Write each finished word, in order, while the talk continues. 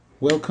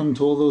Welcome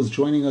to all those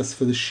joining us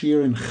for the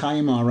Shir in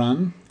Chayey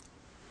Moharan.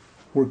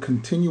 We're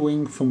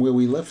continuing from where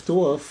we left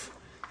off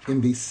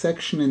in the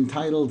section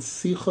entitled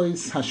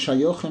Sichos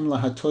Hashayochem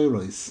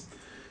LaHatoros,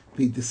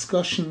 the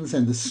discussions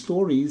and the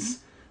stories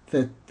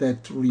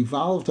that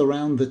revolved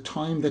around the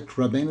time that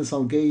Rabbeinu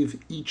Zal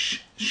gave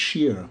each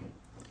Shir.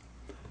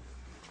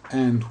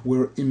 And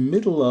we're in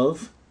middle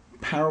of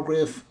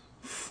paragraph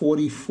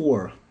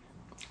 43.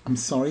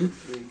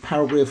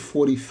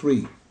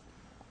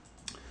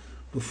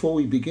 Before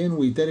we begin,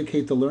 we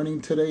dedicate the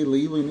learning today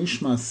Leilui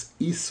Nishmas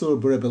Isur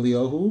B'Reb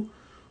Eliyahu,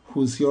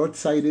 whose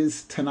yahrzeit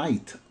is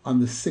tonight on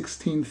the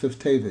 16th of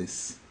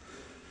Tevet,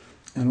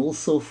 and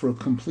also for a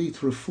complete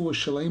refuah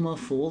shalema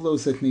for all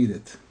those that need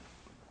it.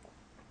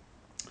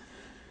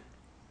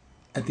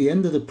 At the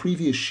end of the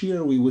previous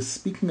year, we were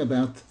speaking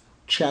about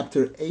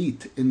chapter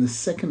 8 in the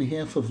second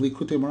half of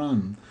Likutei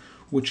Moharan,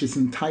 which is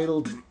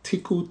entitled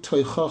Tiku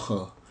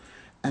Toichacha,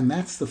 and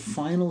that's the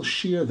final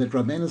shir that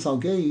Rabbeinu Zal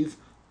gave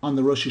on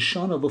the Rosh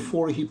Hashanah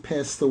before he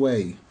passed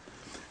away.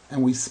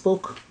 And we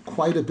spoke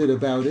quite a bit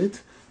about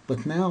it,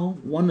 but now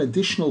one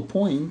additional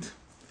point,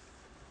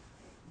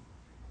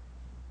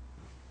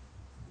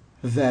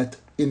 that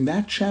in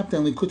that chapter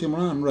in Likutei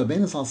Moharan,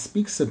 Rabbeinu Zal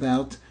speaks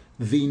about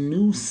the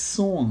new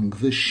song,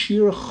 the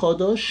Shir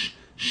Chodosh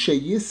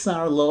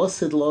Sheyisar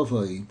La'osid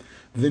Lavoi,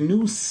 the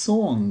new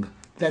song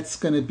that's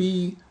going to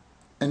be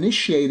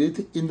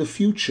initiated in the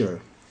future.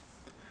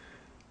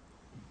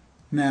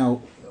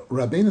 Now,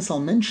 Rabbeinu Zal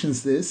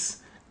mentions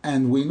this,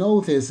 and we know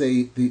there's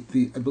I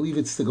believe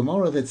it's the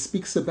Gemara that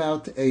speaks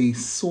about a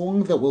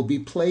song that will be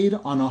played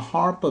on a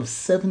harp of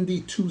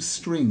 72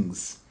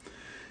 strings.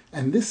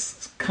 And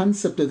this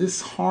concept of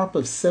this harp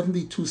of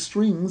 72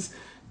 strings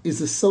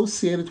is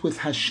associated with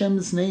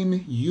Hashem's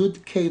name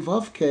Yud Kei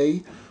Vav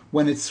Kei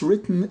when it's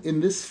written in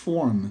this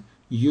form: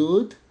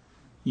 Yud,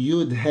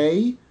 Yud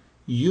Hey,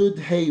 Yud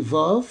Hey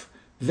Vav,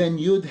 then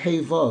Yud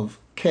Hey Vav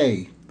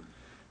Kei.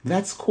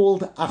 That's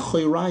called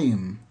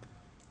Achoirayim.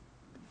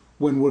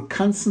 When we're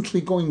constantly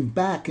going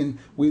back, and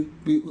we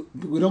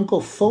don't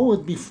go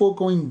forward before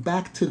going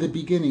back to the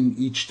beginning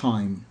each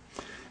time.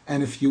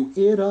 And if you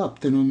add up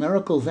the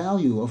numerical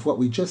value of what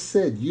we just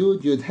said,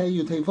 Yud, Yud Hey,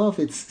 Yud Hey Vav,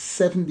 it's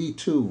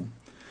 72.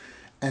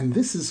 And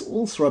this is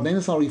also,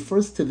 Rabbeinu Zal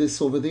refers to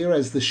this over there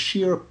as the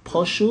Shir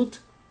Poshut,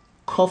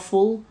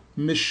 Koful,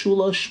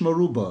 Mishulash,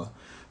 Maruba.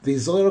 The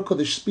Zohar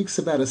Kodesh speaks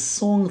about a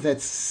song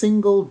that's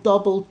single,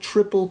 double,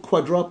 triple,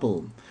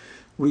 quadruple,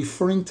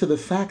 referring to the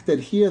fact that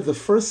here the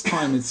first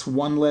time it's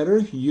one letter,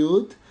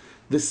 Yud,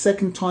 the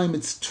second time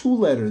it's two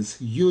letters,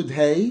 Yud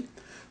Hey,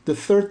 the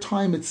third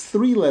time it's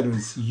three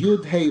letters,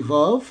 Yud Hey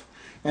Vav,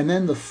 and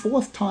then the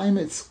fourth time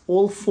it's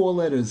all four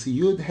letters,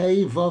 Yud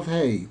Hey Vav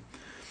Hey,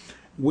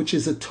 which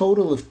is a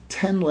total of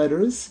 10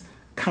 letters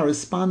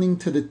corresponding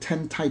to the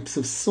 10 types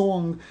of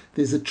song.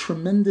 There's a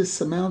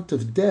tremendous amount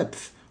of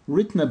depth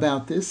written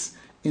about this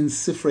in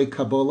Sifrei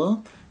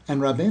Kabbalah, and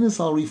Rabbeinu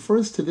Zal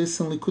refers to this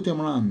in Likutei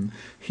Moharan.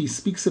 He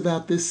speaks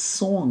about this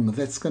song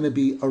that's going to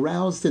be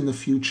aroused in the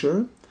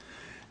future,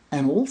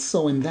 and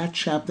also in that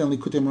chapter in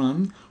Likutei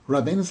Moharan,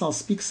 Rabbeinu Zal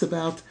speaks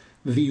about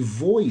the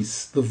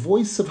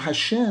voice of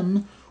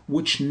Hashem,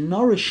 which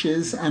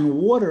nourishes and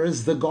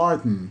waters the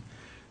garden.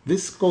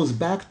 This goes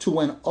back to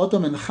when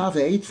Adam and Chava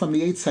ate from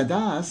the Eitz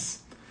Hadas,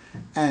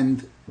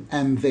 and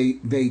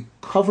they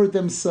covered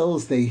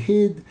themselves, they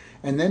hid,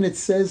 and then it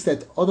says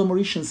that Adam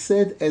Rishon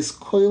said, "Es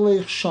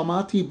koilech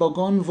shamati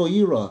bagon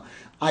voira,"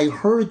 I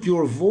heard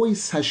your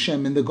voice,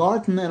 Hashem, in the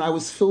garden, and I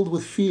was filled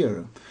with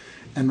fear.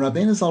 And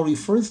Rabbeinu Zal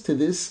refers to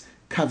this,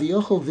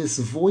 Kaviyachol, this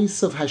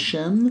voice of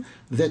Hashem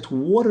that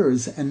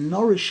waters and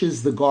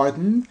nourishes the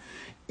garden,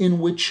 in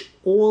which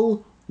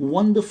all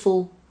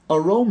wonderful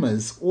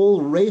aromas,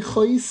 all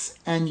reichos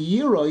and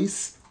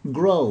yiros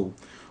grow.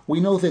 We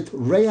know that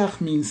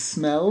reach means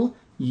smell,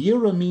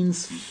 yira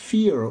means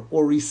fear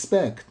or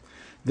respect.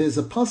 There's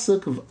a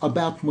pasuk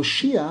about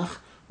Moshiach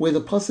where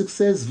the pasuk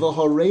says,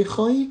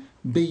 "V'harechoi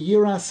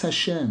beyiras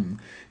Hashem."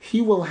 He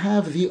will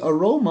have the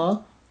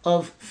aroma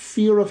of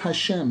fear of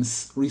Hashem,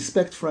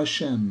 respect for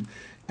Hashem.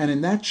 And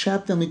in that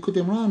chapter in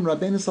Likutei Moharan,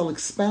 Rabbeinu Zal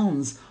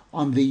expounds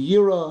on the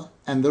yira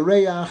and the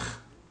reach.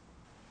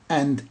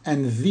 And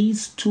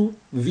these two,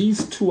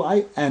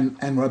 and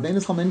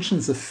Rabbeinu Zal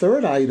mentions a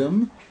third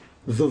item,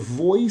 the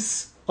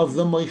voice of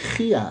the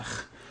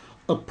moichiach,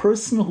 a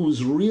person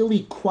who's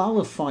really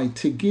qualified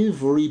to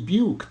give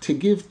rebuke, to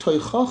give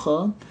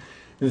toichacha.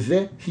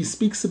 That he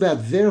speaks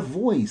about their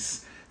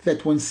voice,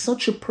 that when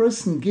such a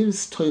person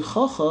gives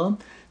toichacha,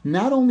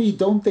 not only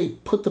don't they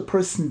put the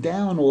person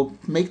down or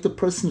make the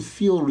person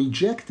feel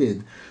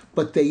rejected,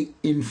 but they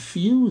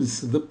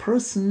infuse the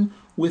person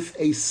with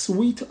a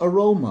sweet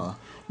aroma,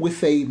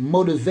 with a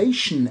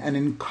motivation and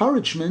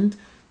encouragement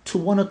to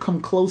want to come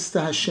close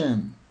to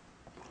Hashem.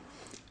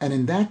 And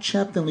in that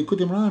chapter in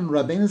Likutei Moharan,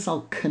 Rabbeinu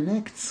Zal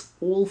connects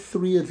all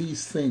three of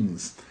these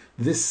things.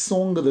 This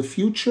song of the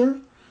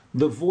future,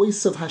 the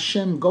voice of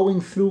Hashem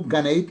going through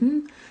Gan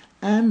Eden,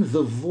 and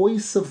the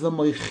voice of the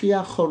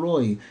Moichiach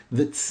Horoi,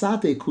 the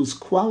tzaddik who's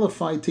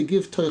qualified to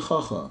give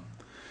toichacha.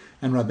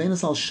 And Rabbeinu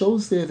Zal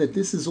shows there that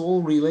this is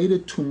all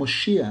related to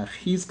Moshiach.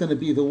 He's going to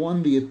be the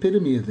one, the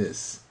epitome of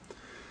this.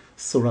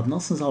 So Rab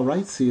Nasan Zal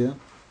writes here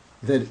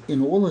that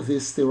in all of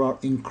this there are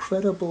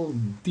incredible,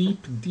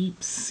 deep,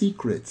 deep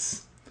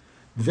secrets,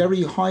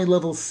 very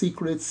high-level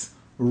secrets,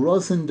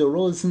 Rosen de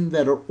Rosen,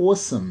 that are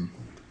awesome.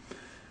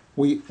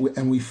 We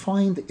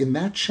find in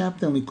that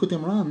chapter in Likutei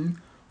Moharan,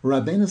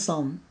 Rabbeinu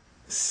Zal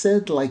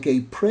said like a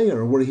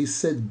prayer where he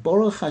said,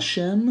 Baruch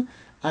Hashem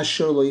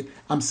Asher Lo.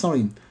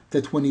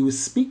 That when he was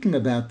speaking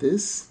about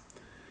this,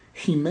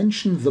 he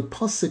mentioned the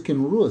pasuk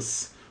in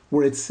Rus,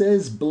 where it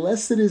says,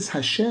 Blessed is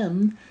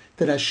Hashem,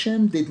 that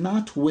Hashem did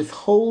not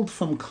withhold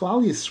from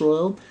Klal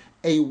Yisrael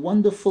a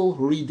wonderful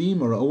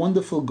Redeemer, a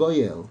wonderful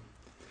Goyel.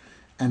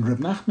 And Reb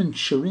Nachman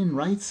Shirin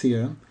writes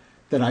here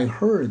that I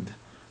heard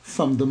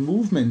from the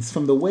movements,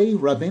 from the way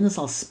Rabbeinu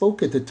Zal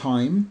spoke at the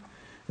time,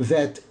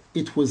 that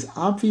it was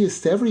obvious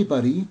to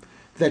everybody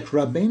that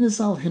Rabbeinu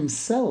Zal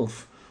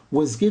himself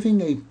was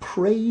giving a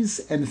praise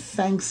and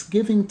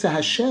thanksgiving to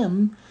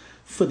Hashem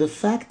for the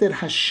fact that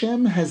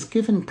Hashem has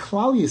given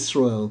Klal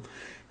Yisrael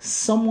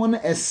someone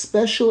as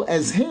special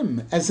as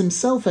him, as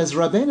himself, as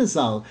Rabbeinu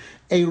Zal,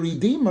 a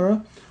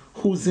Redeemer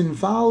who's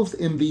involved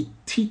in the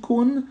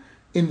tikkun,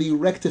 in the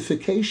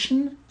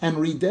rectification and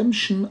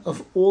redemption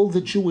of all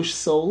the Jewish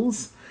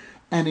souls,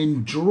 and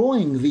in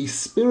drawing the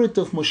spirit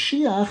of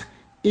Moshiach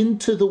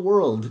into the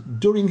world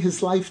during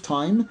his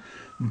lifetime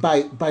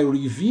by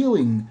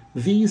revealing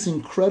these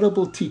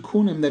incredible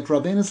tikkunim that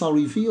Rabbeinu Zal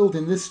revealed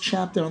in this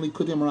chapter in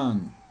Likutei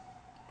Moharan.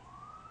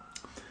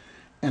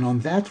 And on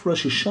that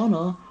Rosh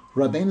Hashanah,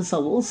 Rabbeinu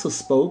Zal also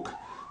spoke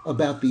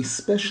about the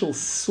special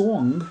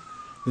song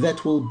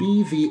that will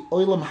be the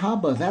Olam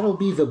Haba, that'll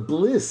be the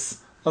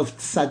bliss of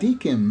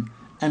tzaddikim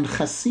and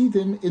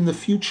chasidim in the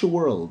future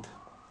world.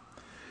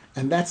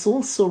 And that's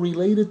also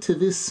related to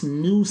this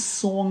new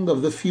song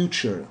of the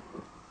future.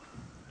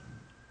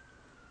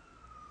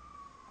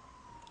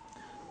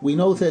 We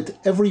know that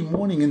every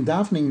morning in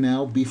davening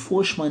now,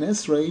 before Shemona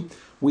Esrei,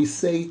 we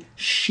say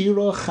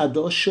Shira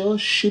Chadosha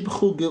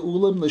Shibchu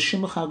Geulam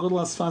L'Shimcha Hagodol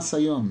Asfas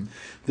Hayom.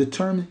 The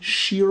term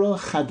Shira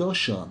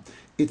Chadosha,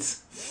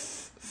 it's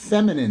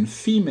feminine,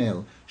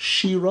 female.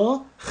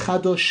 Shira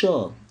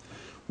Chadosha.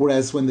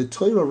 Whereas when the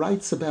Torah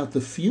writes about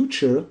the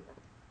future,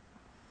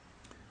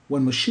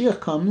 when Mashiach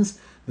comes,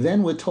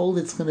 then we're told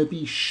it's going to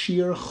be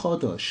Shir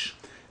Chodosh.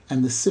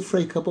 And the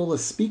Sifrei Kabbalah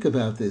speak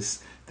about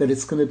this, that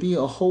it's going to be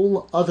a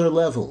whole other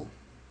level.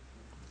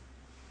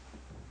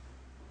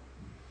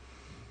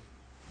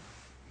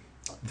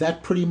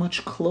 That pretty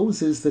much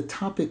closes the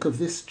topic of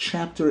this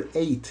chapter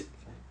 8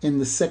 in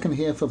the second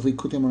half of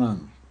Likutei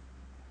Moharan.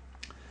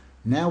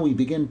 Now we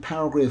begin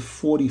paragraph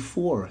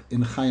 44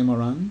 in Chayey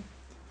Moharan,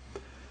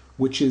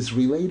 which is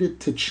related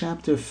to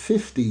chapter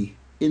 50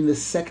 in the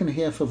second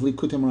half of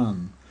Likutei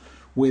Moharan,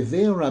 where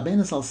there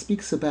Rabbeinu Zal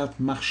speaks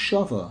about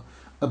machshava,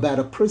 about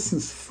a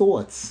person's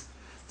thoughts.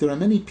 There are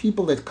many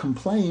people that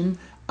complain,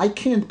 I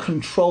can't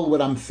control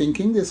what I'm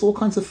thinking. There's all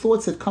kinds of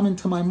thoughts that come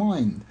into my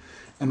mind.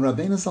 And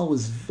Rabbeinu Zal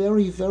was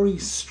very, very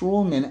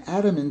strong and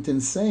adamant in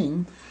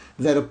saying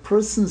that a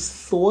person's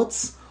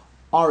thoughts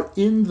are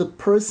in the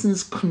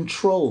person's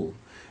control.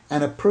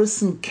 And a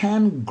person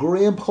can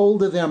grab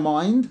hold of their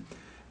mind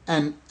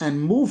and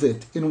move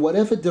it in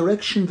whatever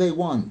direction they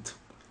want.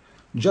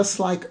 Just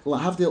like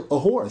lahavdil, a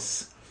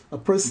horse. A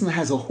person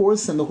has a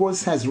horse and the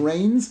horse has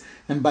reins,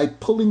 and by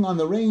pulling on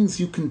the reins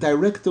you can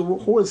direct the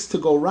horse to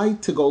go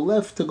right, to go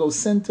left, to go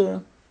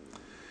center.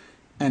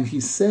 And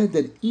he said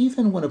that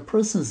even when a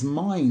person's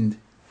mind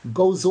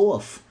goes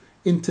off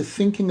into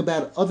thinking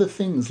about other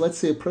things, let's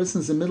say a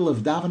person's in the middle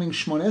of davening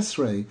Shemona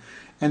Esrei,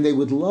 and they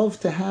would love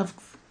to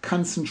have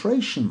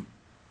concentration,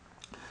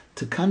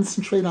 to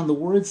concentrate on the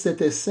words that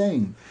they're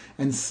saying,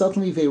 and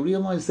suddenly they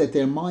realize that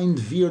their mind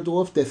veered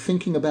off, they're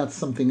thinking about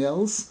something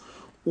else,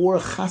 or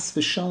chas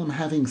v'shalom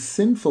having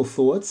sinful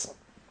thoughts,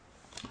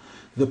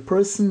 the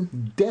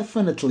person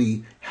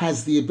definitely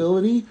has the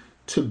ability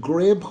to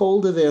grab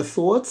hold of their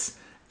thoughts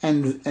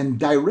and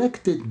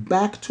direct it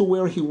back to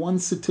where he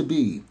wants it to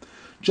be.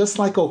 Just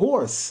like a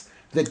horse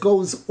that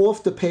goes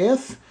off the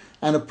path,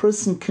 and a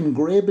person can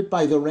grab it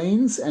by the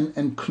reins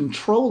and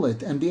control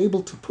it and be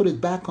able to put it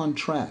back on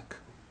track.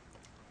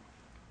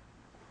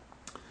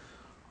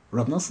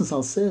 Rav Nasan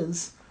Zal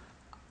says,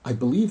 I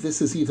believe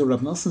this is either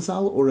Rav Nasan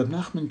Zal or Rav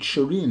Nachman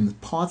Shirin,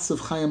 parts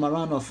of Chayey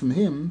Moharan are from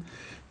him,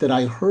 that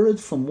I heard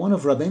from one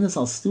of Rabbeinu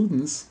Zal's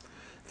students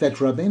that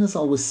Rabbeinu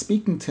Zal was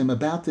speaking to him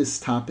about this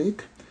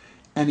topic,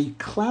 and he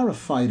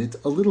clarified it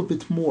a little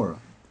bit more.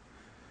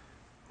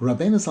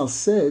 Rabbeinu Zal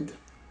said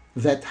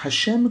that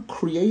Hashem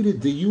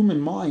created the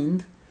human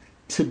mind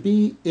to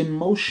be in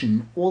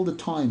motion all the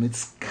time.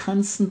 It's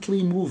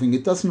constantly moving.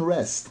 It doesn't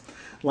rest.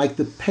 Like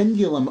the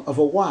pendulum of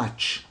a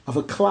watch, of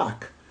a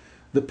clock.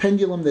 The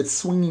pendulum that's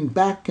swinging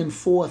back and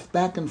forth,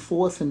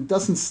 and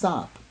doesn't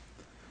stop.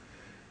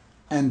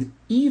 And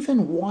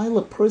even while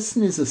a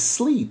person is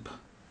asleep,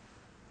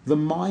 the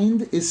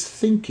mind is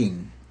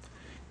thinking.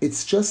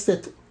 It's just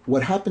that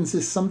what happens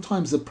is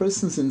sometimes a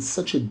person's in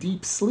such a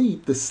deep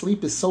sleep, the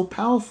sleep is so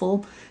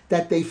powerful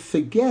that they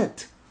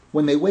forget,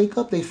 when they wake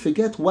up, they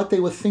forget what they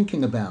were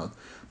thinking about.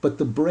 But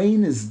the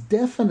brain is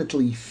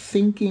definitely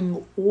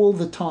thinking all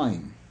the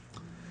time.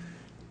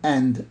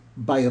 And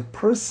by a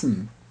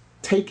person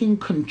taking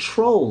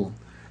control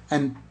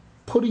and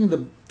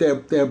putting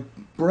their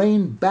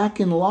brain back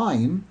in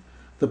line,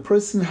 the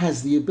person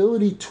has the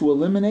ability to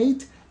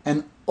eliminate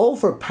and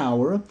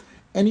overpower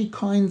any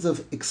kinds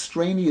of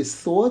extraneous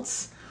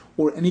thoughts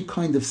or any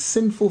kind of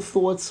sinful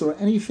thoughts or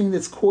anything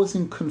that's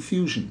causing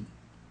confusion.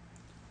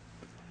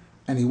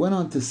 And he went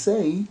on to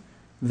say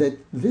that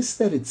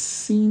it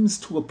seems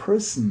to a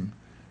person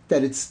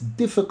that it's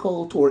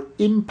difficult or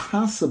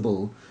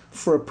impossible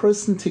for a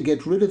person to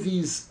get rid of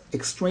these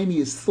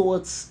extraneous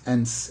thoughts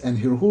and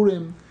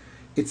hirhurim,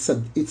 it's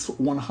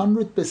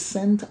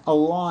 100% a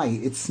lie.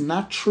 It's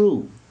not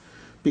true.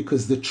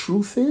 Because the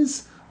truth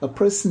is, a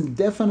person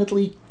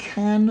definitely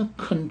can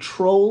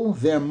control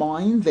their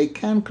mind, they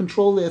can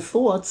control their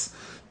thoughts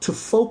to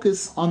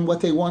focus on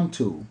what they want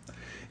to.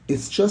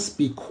 It's just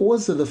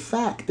because of the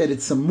fact that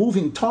it's a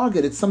moving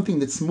target, it's something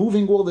that's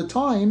moving all the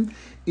time,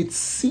 it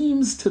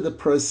seems to the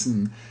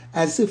person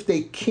as if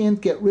they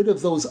can't get rid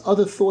of those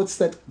other thoughts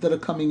that are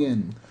coming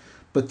in.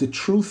 But the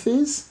truth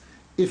is,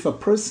 if a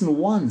person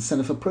wants and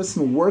if a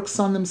person works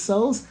on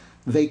themselves,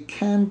 they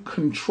can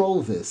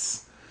control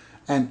this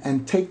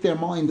and take their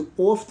mind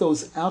off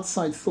those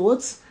outside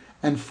thoughts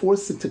and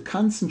force it to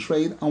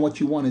concentrate on what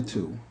you want it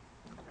to.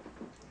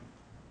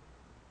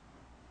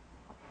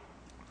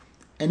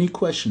 Any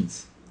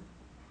questions?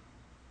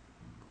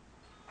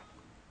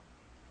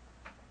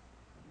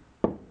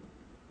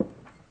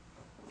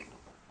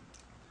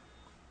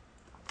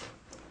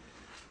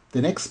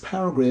 The next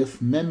paragraph,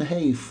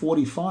 Memhei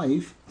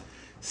 45,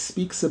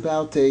 speaks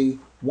about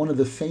one of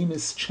the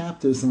famous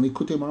chapters in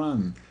Likutei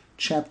Moharan,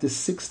 chapter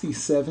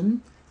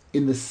 67,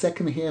 in the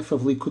second half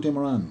of Likutei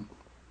Moharan,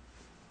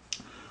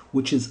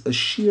 which is a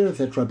shir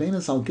that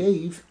Rabbeinu Zal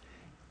gave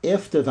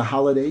after the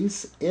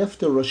holidays,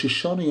 after Rosh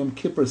Hashanah, Yom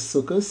Kippur,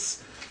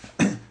 Sukkot.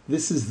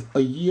 This is a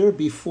year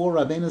before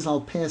Rabbeinu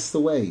Zal passed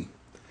away.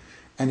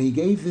 And he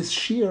gave this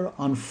shir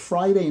on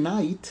Friday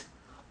night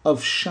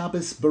of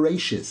Shabbos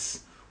Bereshis,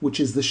 which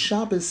is the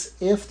Shabbos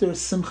after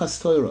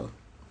Simchas Torah.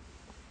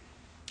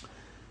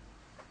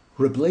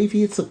 Reb Levi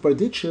Yitzchak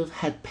Berditchev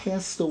had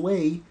passed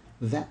away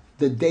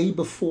the day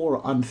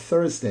before, on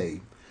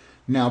Thursday.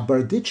 Now,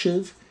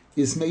 Berditchev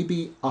is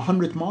maybe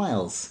 100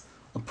 miles,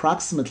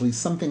 approximately,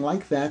 something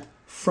like that,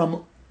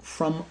 from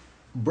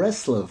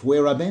Breslov,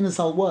 where Rabbeinu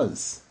Zal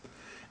was.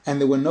 And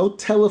there were no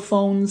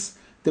telephones,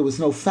 there was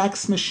no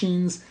fax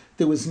machines,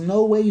 there was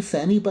no way for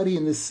anybody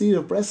in the city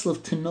of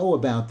Breslov to know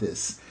about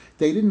this.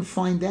 They didn't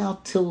find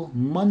out till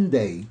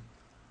Monday,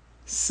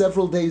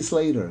 several days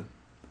later.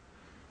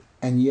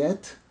 And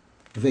yet,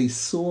 they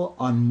saw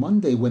on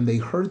Monday, when they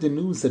heard the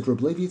news that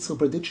Reb Levi Yitzchak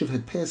Berditchev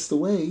had passed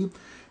away,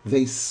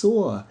 they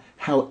saw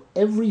how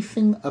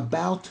everything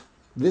about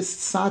this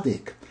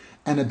tzaddik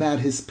and about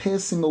his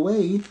passing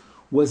away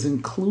was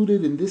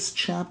included in this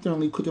chapter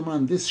in Likutei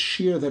Moharan, this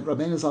shir that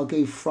Rabbeinu Zal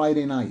gave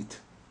Friday night.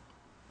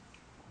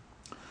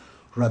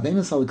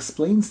 Rabbeinu Zal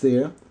explains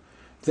there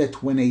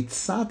that when a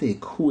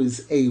tzaddik who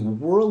is a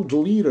world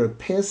leader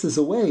passes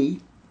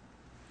away,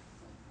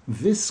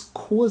 this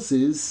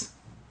causes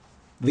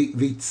the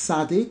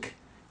tzaddik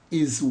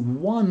is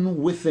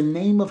one with the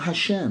name of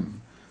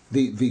Hashem.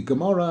 The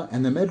Gemara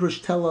and the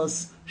Medrash tell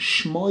us,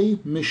 Shmoi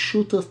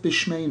Meshutaf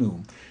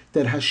Bishmeinu,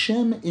 that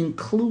Hashem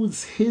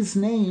includes His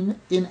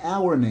name in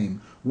our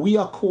name. We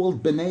are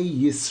called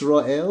Bnei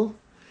Yisrael,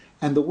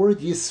 and the word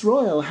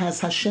Yisrael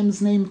has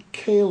Hashem's name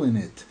Kael in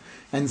it.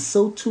 And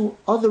so too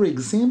other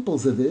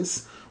examples of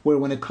this, where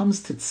when it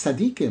comes to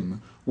tzaddikim,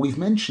 we've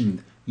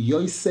mentioned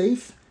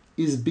Yosef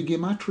is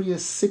Bigematria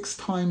 6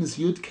 times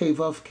Yud Kei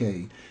Vav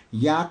Kei.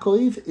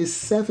 Yaakov is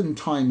 7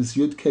 times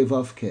Yud Kei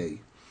Vav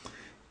Kei.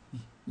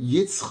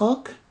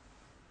 Yitzchak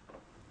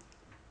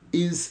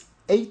is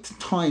 8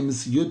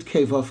 times Yud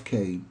Kei Vav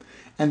Kei.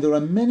 And there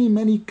are many,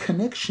 many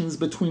connections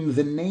between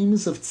the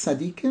names of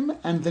tzaddikim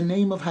and the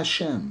name of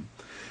Hashem.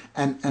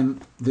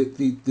 And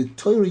the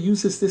Torah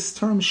uses this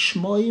term,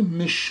 Shmoi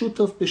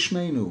Meshutaf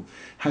Bishmeinu.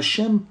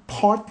 Hashem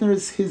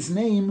partners His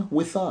name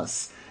with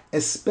us,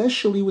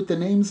 especially with the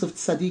names of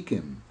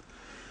tzaddikim.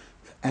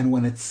 And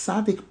when a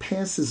tzaddik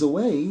passes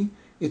away,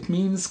 it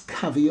means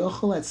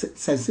kaviyachol,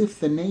 it's as if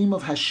the name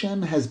of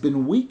Hashem has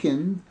been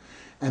weakened,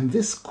 and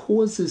this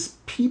causes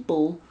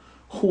people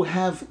who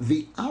have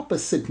the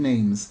opposite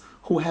names,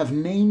 who have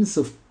names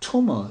of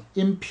tumah,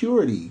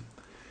 impurity,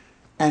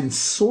 and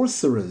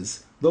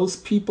sorcerers, those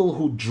people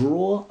who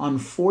draw on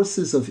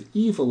forces of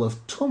evil,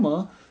 of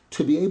tumah,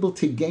 to be able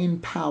to gain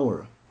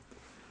power.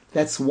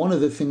 That's one of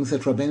the things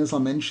that Rabbeinu Zal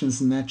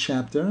mentions in that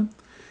chapter.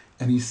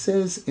 And he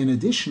says, in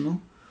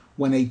addition,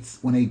 when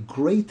a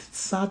great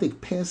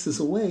tzaddik passes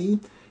away,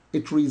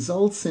 it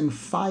results in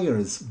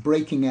fires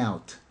breaking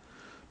out.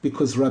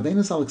 Because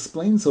Rabbeinu Zal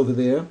explains over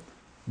there,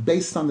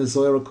 based on the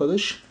Zohar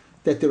HaKodesh,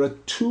 that there are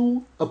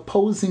 2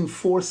 opposing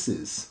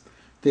forces.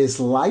 There's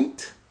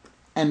light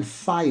and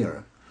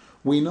fire.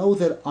 We know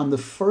that on the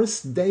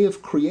first day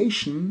of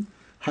creation,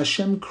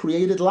 Hashem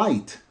created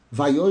light.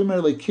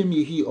 Vayomer lekim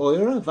yehi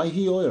oyer,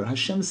 vayhi oyer.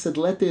 Hashem said,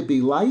 let there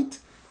be light,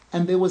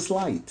 and there was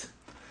light.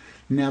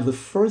 Now the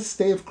first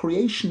day of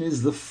creation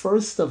is the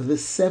first of the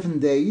 7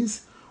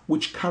 days,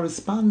 which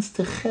corresponds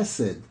to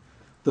Chesed,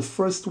 the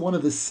first one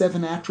of the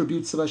 7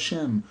 attributes of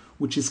Hashem,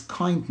 which is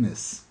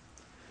kindness.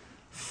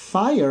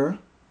 Fire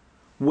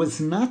was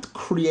not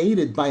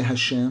created by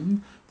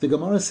Hashem. The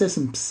Gemara says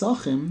in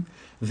Psachim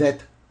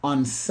that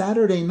on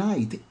Saturday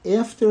night,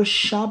 after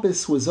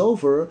Shabbos was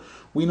over,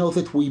 we know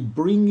that we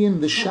bring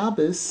in the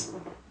Shabbos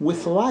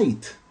with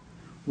light,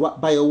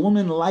 by a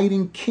woman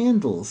lighting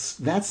candles.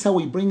 That's how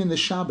we bring in the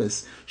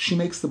Shabbos. She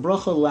makes the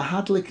bracha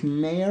lahadlik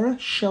ner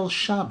shel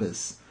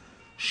Shabbos.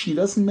 She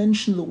doesn't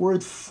mention the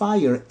word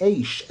fire,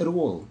 eish, at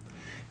all.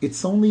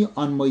 It's only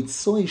on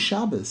Moitzoi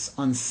Shabbos,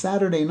 on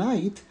Saturday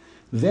night,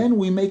 then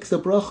we make the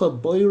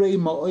bracha boirei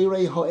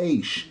ma'orei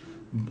ha'eish.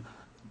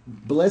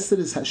 Blessed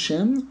is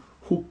Hashem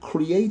who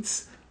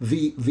creates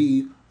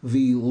the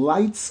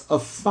lights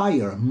of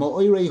fire,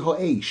 ma'orei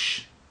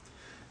ha'eish.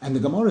 And the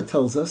Gemara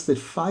tells us that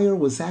fire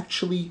was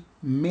actually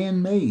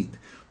man-made.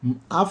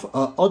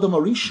 Adam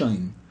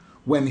Arishain,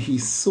 when he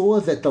saw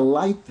that the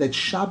light, that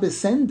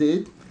Shabbos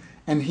ended,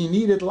 and he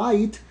needed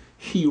light,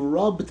 he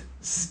rubbed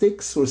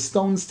sticks or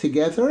stones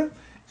together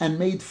and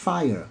made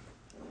fire.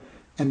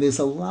 And there's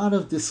a lot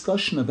of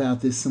discussion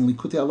about this in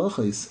Likutei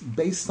Halachos,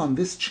 based on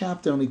this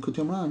chapter in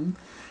Likutei Moharan,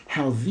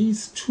 how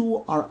these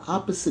two are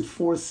opposite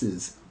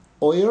forces,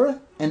 Oyer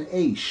and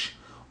Eish.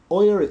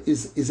 Oyer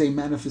is a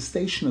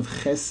manifestation of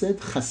chesed,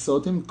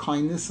 chasodim,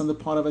 kindness on the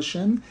part of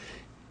Hashem.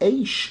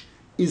 Eish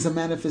is a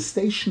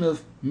manifestation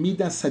of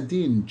midas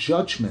hadin,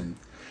 judgment.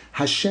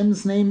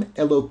 Hashem's name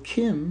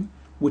Elokim,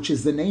 which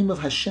is the name of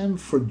Hashem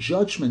for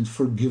judgment,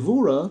 for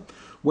gevura,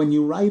 when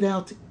you write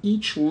out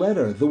each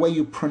letter, the way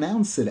you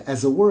pronounce it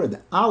as a word,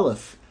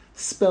 Aleph,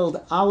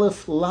 spelled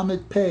Aleph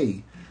Lamed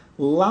Pei,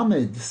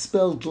 Lamed,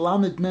 spelled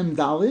Lamed Mem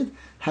Dalid,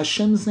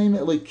 Hashem's name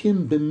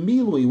Elokim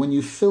b'milui, when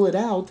you fill it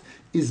out,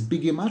 is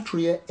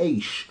bigimatria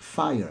eish,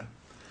 fire.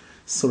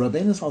 So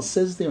Rabbeinu Zal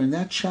says there in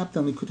that chapter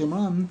in Likutei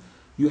Moharan,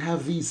 you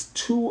have these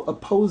two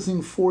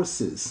opposing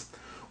forces.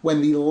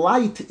 When the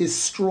light is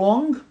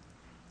strong,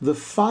 the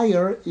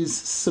fire is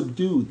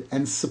subdued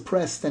and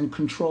suppressed and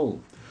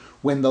controlled.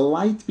 When the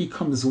light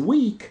becomes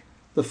weak,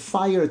 the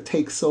fire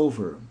takes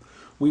over.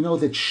 We know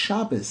that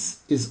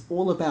Shabbos is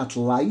all about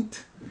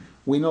light.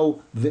 We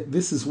know that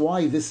this is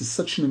why this is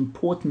such an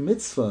important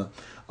mitzvah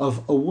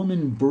of a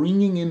woman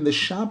bringing in the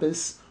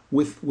Shabbos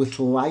with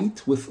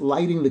light, with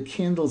lighting the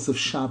candles of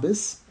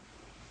Shabbos.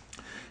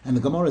 And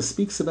the Gemara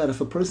speaks about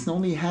if a person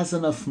only has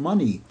enough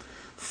money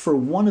for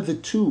one of the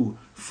two,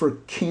 for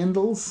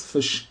candles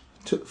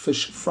for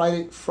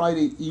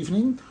Friday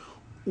evening,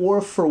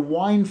 or for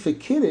wine for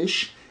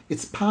Kiddush,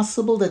 it's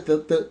possible that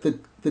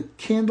the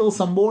candles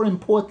are more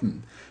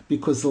important,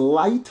 because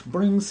light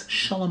brings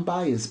shalom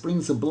bayis,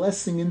 brings a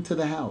blessing into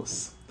the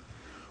house.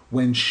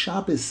 When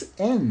Shabbos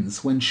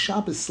ends, when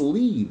Shabbos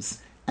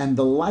leaves, and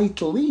the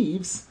light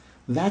leaves,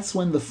 that's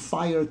when the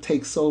fire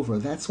takes over.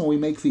 That's when we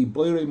make the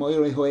boirei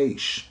moirei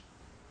ho'esh.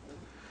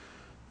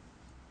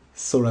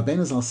 So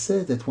Rabbeinu Zal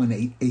said that when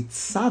a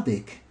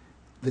tzaddik,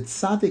 the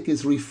tzaddik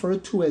is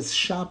referred to as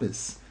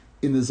Shabbos.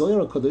 In the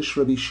Zohar HaKadosh,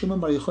 Rabbi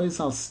Shimon Bar Yochai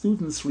Zal's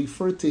students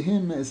refer to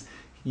him as,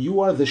 you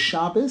are the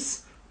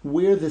Shabbos,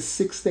 we're the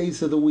 6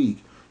 days of the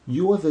week.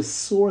 You are the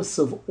source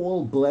of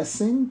all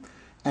blessing,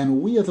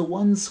 and we are the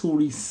ones who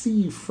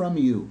receive from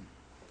you.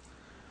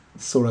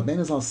 So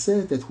Rabbeinu Zal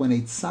said that when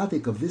a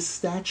tzaddik of this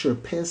stature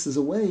passes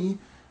away,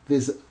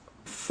 there's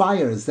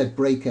fires that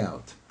break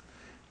out.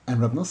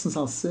 And Rabbi Nasan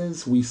Zal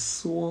says we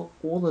saw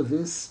all of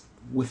this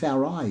with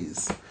our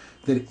eyes,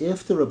 that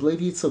after Rabbi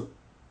Levi Yitzchak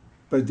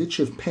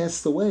Berditchev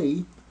passed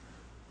away,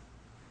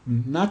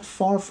 not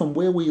far from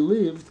where we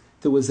lived,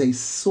 there was a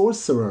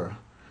sorcerer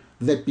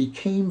that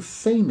became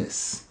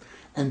famous,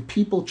 and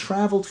people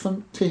traveled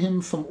to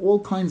him from all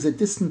kinds of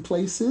distant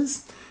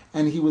places,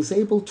 and he was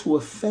able to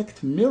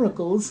effect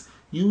miracles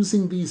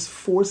using these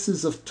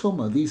forces of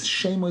Tumah, these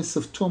shemos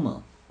of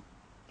Tumah.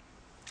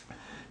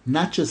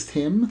 Not just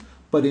him,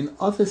 but in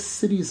other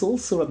cities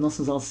also, Rabbi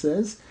Nasan Zal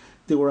says,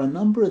 there were a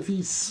number of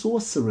these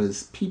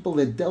sorcerers, people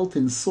that dealt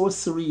in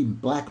sorcery,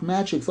 black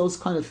magic, those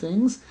kind of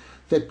things,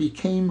 that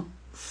became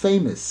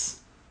famous.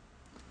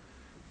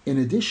 In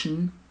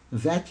addition,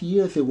 that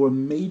year there were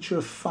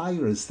major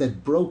fires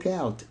that broke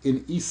out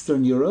in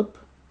Eastern Europe,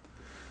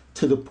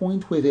 to the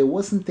point where there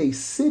wasn't a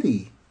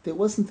city, there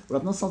wasn't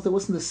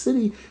a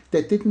city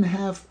that didn't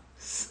have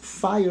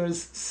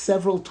fires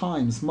several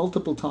times,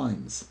 multiple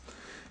times.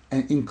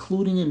 And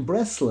including in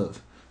Breslov,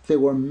 there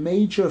were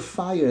major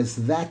fires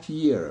that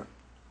year.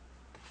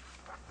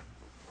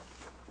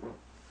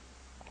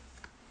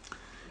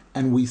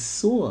 And we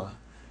saw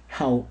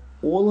how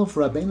all of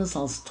Rabbeinu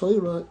Zal's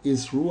Torah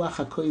is Ruach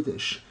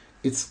HaKodesh.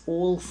 It's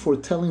all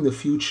foretelling the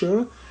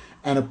future,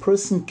 and a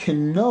person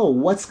can know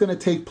what's going to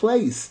take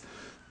place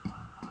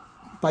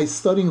by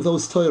studying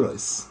those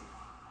Torahs.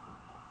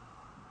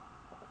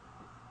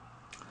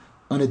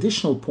 An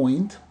additional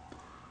point,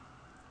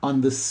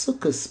 on the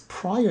Sukkot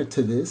prior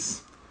to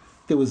this,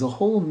 there was a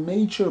whole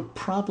major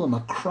problem, a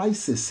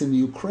crisis in the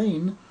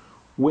Ukraine,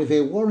 where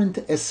there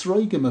weren't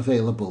esrogim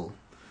available.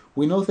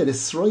 We know that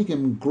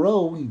esrogim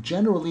grow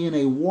generally in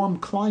a warm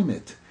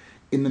climate,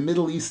 in the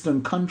Middle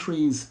Eastern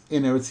countries,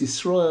 in Eretz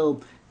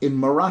Yisrael, in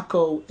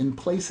Morocco, in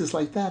places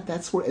like that.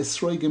 That's where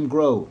esrogim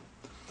grow.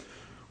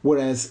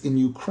 Whereas in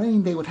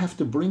Ukraine, they would have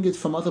to bring it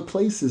from other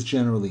places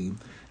generally.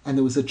 And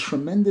there was a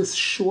tremendous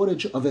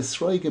shortage of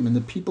esrogim, and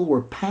the people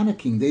were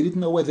panicking. They didn't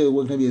know whether there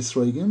were going to be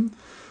esrogim.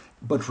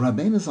 But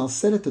Rabbeinu Zal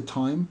said at the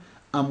time,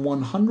 I'm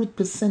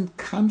 100%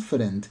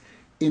 confident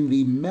in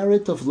the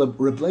merit of Reb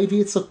Levi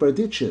Yitzchak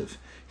Berditchev.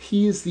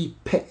 He is the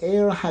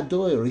Pe'er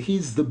Hadoyer.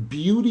 He's the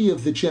beauty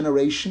of the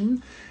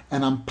generation.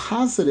 And I'm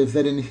positive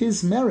that in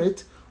his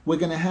merit, we're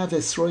going to have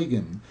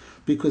esrogim.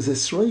 Because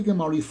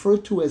esrogim are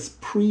referred to as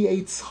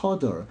pre-eitz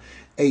hodor,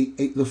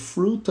 the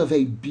fruit of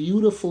a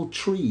beautiful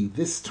tree.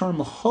 This term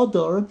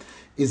hodor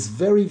is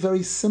very,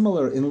 very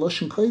similar in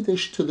Lashon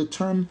Kodesh to the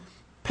term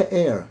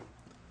pe'er.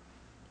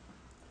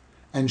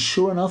 And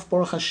sure enough,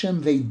 Baruch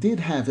Hashem, they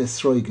did have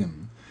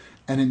esrogim.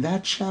 And in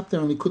that chapter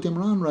in Likutei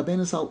Moharan,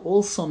 Rabbeinu Zal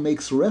also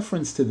makes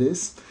reference to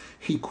this.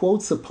 He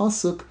quotes a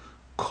pasuk,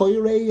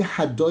 Koirei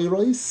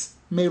hadoiros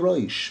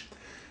meroish.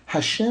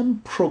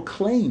 Hashem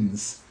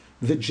proclaims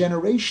the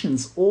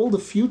generations, all the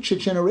future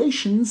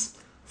generations,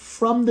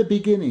 from the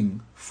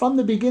beginning. From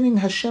the beginning,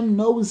 Hashem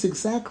knows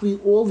exactly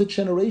all the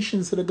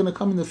generations that are going to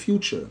come in the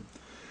future.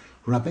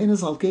 Rabbeinu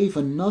Zal gave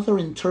another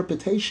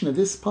interpretation of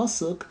this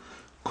pasuk,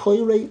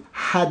 Koirei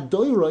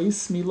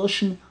hadoiros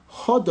miloshin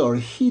hodor,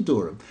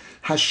 hidur.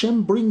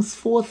 Hashem brings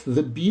forth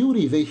the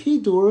beauty, the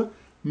hidur,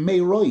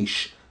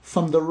 meroish,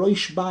 from the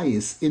roish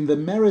bayis, in the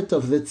merit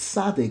of the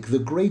tzaddik, the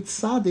great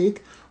tzaddik,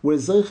 we're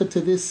zeicha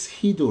to this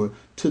hidur,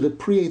 to the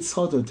pre-eitz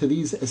hodor, to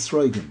these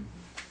esrogim.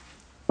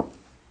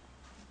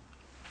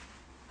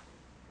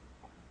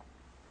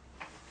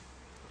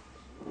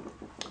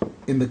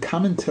 In the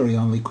commentary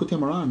on Likutei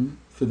Moharan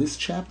for this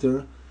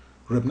chapter,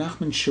 Reb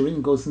Nachman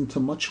Shirin goes into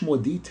much more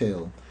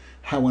detail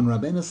how when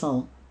Rabbeinu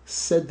Zal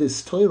said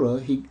this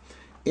Torah,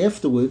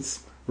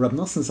 afterwards Reb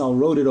Nasan Zal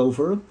wrote it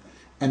over,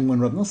 and when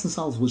Reb Nasan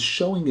Zal was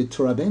showing it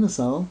to Rabbeinu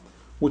Zal,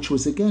 which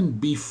was again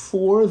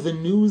before the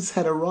news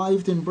had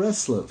arrived in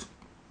Breslov,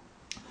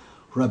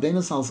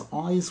 Rabbeinu Zal's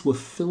eyes were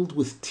filled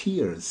with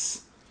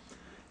tears,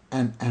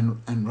 and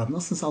Reb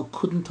Nasan Zal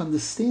couldn't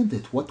understand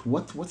it.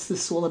 What's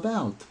this all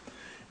about?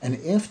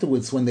 And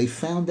afterwards, when they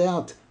found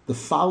out the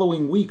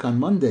following week on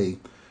Monday,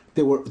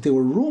 there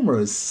were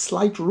rumors,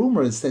 slight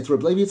rumors, that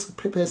Reb Levi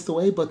Yitzchak passed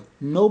away, but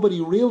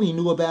nobody really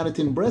knew about it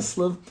in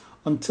Breslov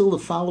until the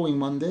following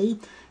Monday.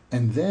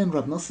 And then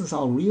Reb Nasan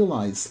Zal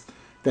realized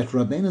that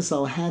Rabbeinu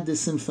Zal had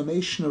this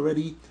information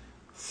already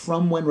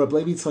from when Reb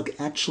Levi Yitzchak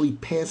actually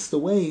passed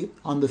away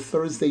on the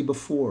Thursday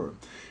before.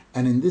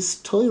 And in this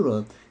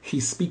Torah, he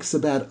speaks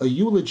about a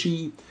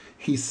eulogy.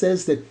 He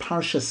says that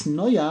Parshas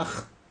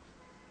Noach,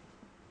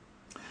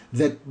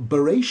 that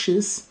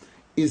Bereshis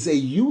is a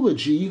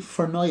eulogy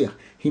for Noach.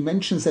 He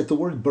mentions that the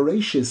word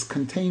Bereshis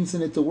contains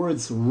in it the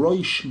words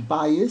Roish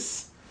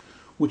Bayis,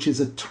 which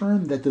is a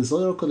term that the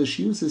Zohar Kodesh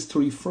uses to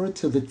refer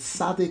to the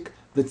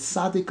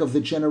tzaddik of the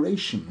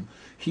generation.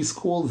 He's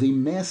called the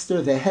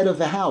master, the head of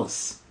the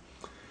house.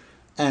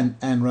 And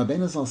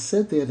Rabbeinu Zal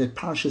said there that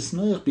Parshas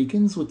Noach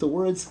begins with the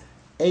words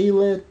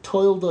Eile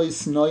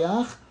toildois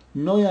Noach,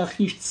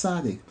 Noach ish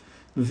tzaddik.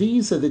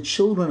 These are the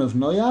children of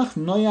Noach.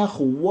 Noach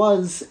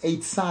was a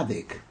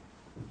tzaddik.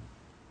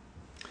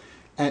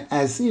 And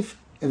as if,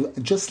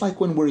 just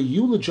like when we're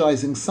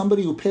eulogizing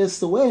somebody who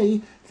passed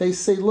away, they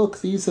say,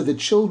 look, these are the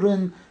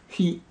children.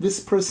 This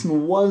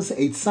person was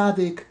a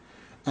tzaddik.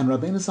 And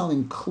Rabbeinu Zal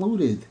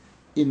included,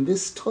 in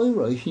this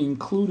Torah, he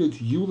included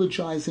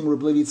eulogizing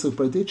Reb Levi Yitzchak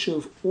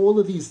Berditchev. All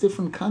of these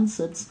different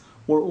concepts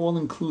were all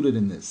included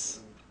in this.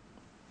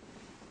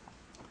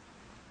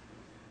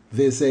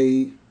 There's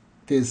a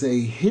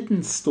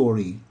hidden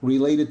story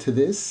related to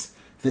this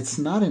that's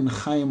not in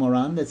Chayey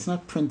Moharan, that's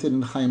not printed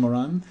in Chayey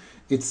Moharan.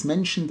 It's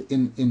mentioned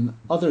in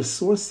other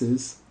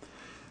sources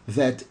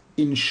that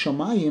in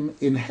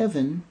Shamayim, in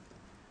heaven,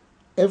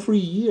 every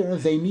year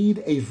they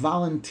need a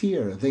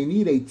volunteer. They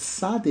need a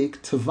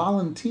tzaddik to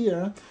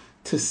volunteer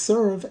to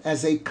serve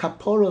as a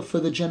kapora for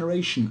the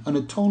generation, an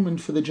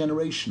atonement for the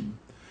generation.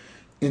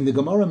 In the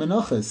Gemara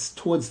Menachos,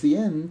 towards the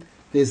end,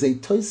 there's a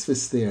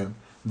Tosfos there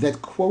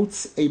that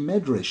quotes a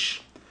medrash.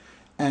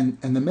 And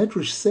the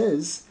medrash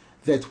says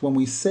that when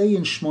we say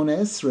in Shmona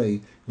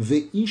Esrei,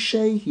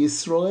 Ve'ishe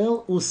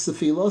Yisrael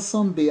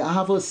u'sefilosam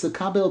be'ahava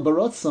sekabel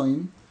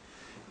baratzain,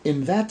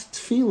 in that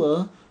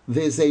tefillah,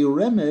 there's a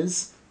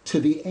remez to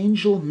the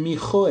angel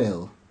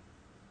Michoel.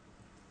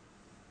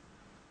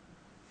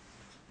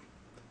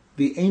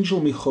 The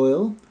angel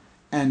Michoel,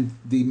 and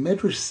the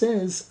medrash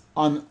says,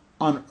 on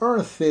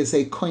earth there's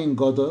a Kohen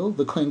Gadol.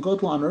 The Kohen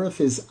Gadol on earth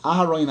is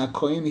Aharon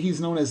HaKohen.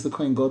 He's known as the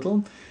Kohen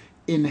Gadol.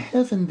 In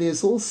heaven,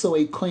 there's also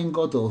a Kohen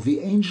Gadol. The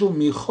angel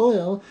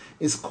Michoel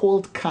is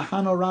called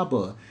Kahana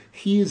Rabbah.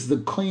 He is the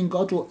Kohen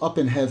Gadol up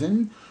in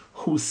heaven,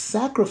 who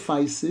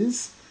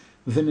sacrifices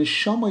the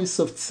neshamas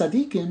of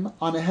tzaddikim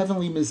on a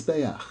heavenly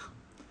mizbeach.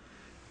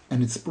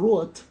 And it's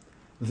brought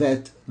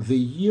that the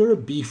year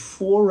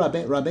before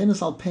Rabbeinu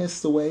Zal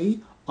passed away,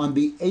 on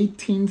the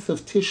 18th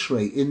of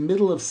Tishrei, in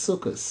middle of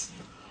Sukkot,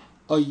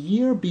 a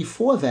year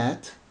before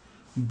that,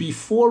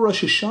 before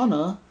Rosh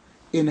Hashanah,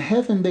 in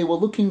heaven they were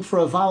looking for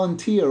a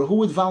volunteer. Who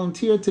would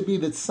volunteer to be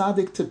the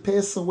tzaddik to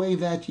pass away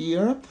that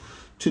year,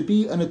 to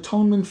be an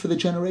atonement for the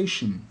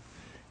generation?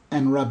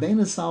 And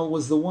Rabbeinu Zal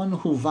was the one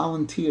who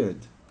volunteered.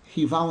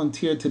 He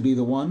volunteered to be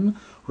the one.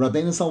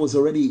 Rabbeinu Zal was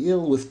already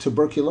ill with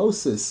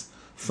tuberculosis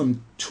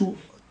from two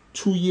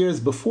years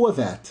before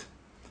that.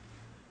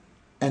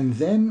 And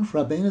then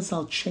Rabbeinu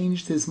Zal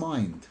changed his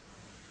mind.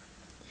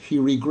 He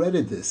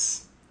regretted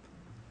this.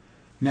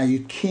 Now you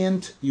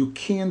can't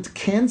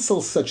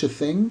cancel such a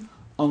thing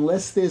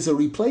unless there's a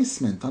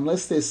replacement,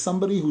 unless there's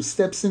somebody who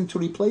steps in to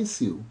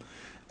replace you.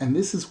 And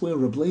this is where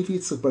Reb Levi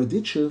Yitzchak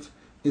Berditchev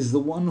is the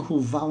one who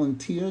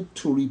volunteered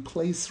to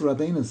replace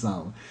Rabbeinu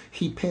Zal.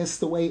 He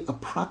passed away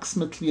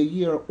approximately a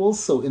year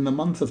also in the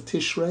month of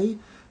Tishrei.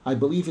 I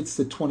believe it's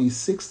the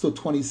 26th or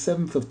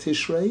 27th of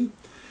Tishrei.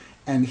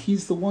 And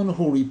he's the one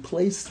who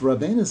replaced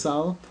Rabbeinu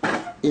Zal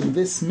in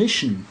this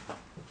mission,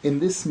 in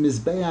this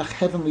Mizbeach,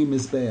 heavenly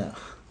Mizbeach.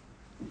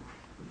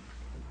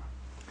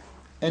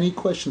 Any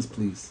questions,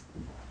 please?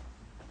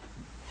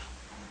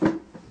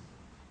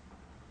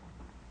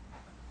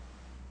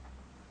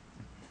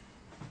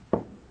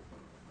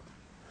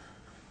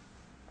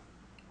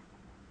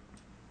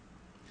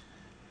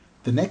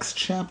 The next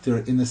chapter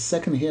in the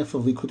second half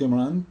of Likutei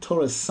Moharan,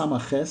 Torah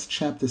Samaches,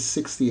 chapter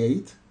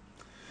 68,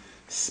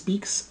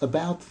 speaks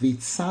about the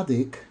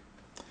tzaddik,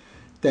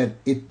 that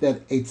a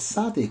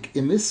tzaddik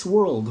in this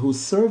world who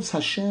serves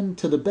Hashem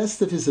to the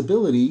best of his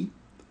ability,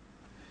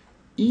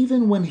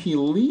 even when he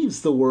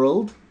leaves the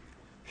world,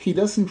 he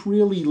doesn't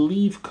really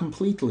leave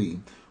completely.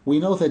 We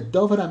know that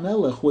David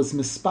HaMelech was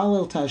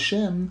mispalel to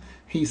Hashem.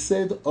 He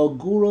said,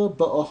 Ogura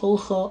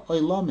ba'oholcha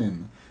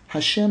oilamim.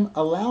 Hashem,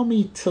 allow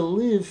me to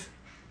live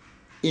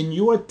in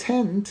your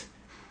tent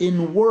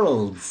in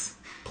worlds,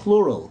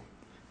 plural,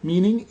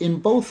 meaning in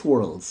both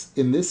worlds,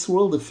 in this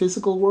world, the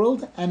physical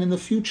world, and in the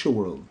future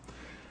world.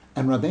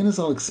 And Rabbeinu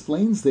Zal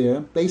explains there,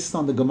 based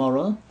on the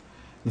Gemara,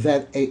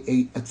 that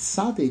a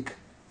tzaddik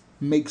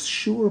makes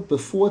sure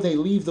before they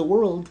leave the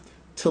world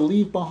to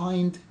leave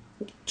behind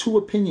two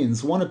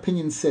opinions. One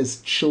opinion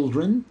says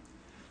children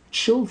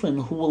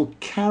who will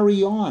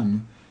carry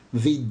on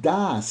the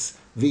das,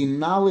 the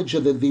knowledge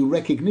of the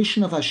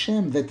recognition of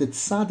Hashem that the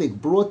tzaddik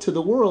brought to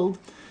the world,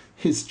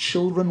 his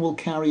children will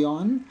carry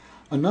on.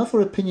 Another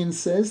opinion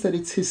says that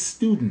it's his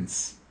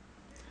students.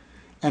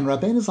 And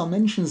Rabbeinu Zal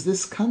mentions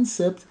this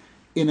concept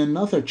in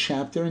another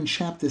chapter, in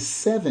chapter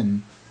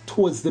 7,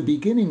 towards the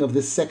beginning of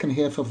the second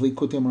half of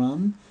Likutei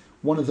Moharan,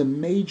 one of the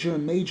major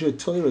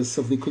Torahs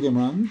of Likutei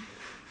Moharan,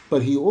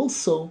 but he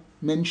also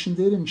mentioned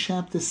it in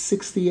chapter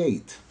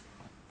 68.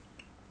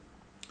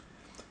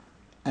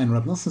 And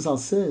Rab Nosson Zal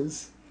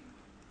says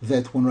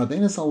that when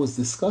Rabbeinu Zal was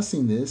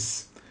discussing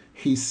this,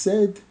 he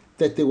said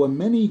that there were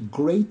many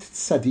great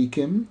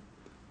tzaddikim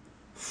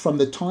from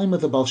the time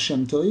of the Baal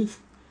Shem Tov,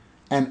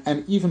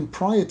 and even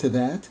prior to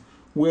that,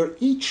 where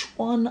each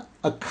one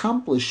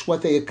accomplished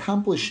what they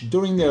accomplished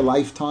during their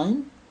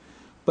lifetime,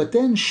 but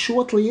then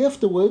shortly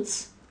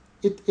afterwards,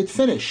 it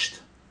finished.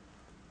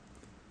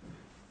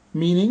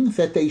 Meaning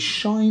that they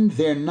shined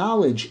their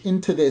knowledge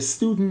into their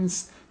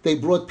students, they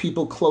brought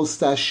people close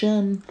to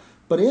Hashem,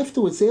 but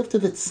afterwards, after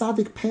the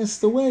tzaddik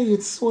passed away,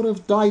 it sort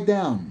of died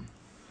down.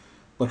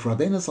 But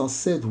Rabbeinu Zal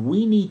said,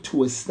 we need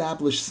to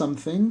establish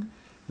something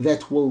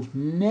that will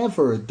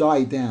never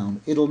die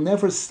down. It'll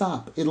never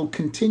stop. It'll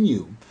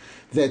continue.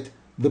 That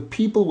the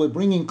people we're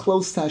bringing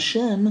close to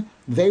Hashem,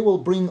 they will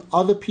bring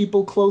other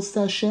people close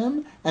to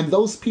Hashem, and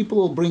those people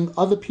will bring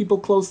other people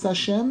close to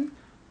Hashem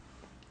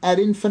ad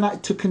infinitum,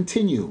 to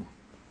continue.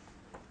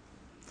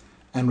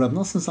 And Rab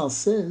Nosson Zal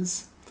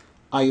says,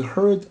 I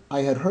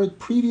had heard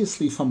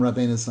previously from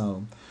Rabbeinu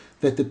Zal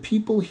that the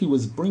people he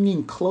was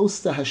bringing close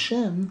to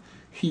Hashem,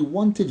 he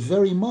wanted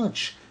very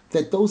much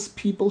that those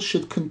people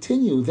should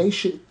continue. They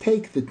should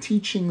take the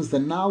teachings, the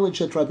knowledge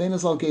that Rabbeinu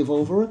Zal gave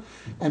over,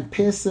 and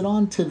pass it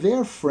on to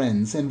their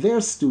friends and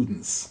their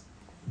students.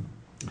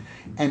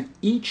 And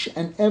each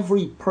and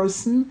every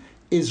person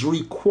is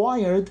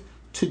required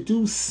to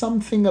do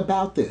something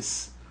about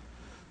this.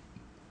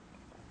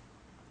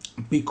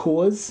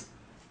 Because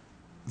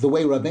the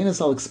way Rabbeinu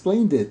Zal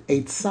explained it,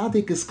 a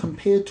tzaddik is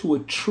compared to a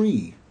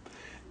tree.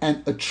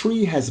 And a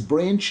tree has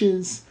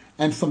branches,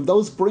 and from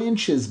those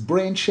branches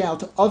branch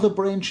out other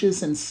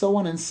branches, and so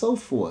on and so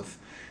forth.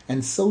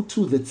 And so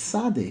too the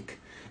tzaddik,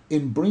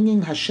 in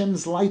bringing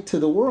Hashem's light to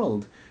the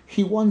world,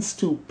 he wants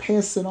to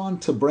pass it on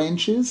to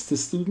branches, to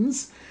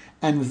students,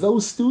 and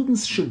those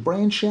students should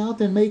branch out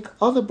and make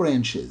other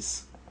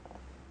branches.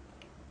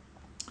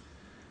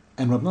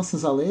 And Rab Nosson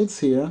Zal adds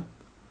here,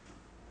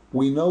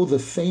 we know the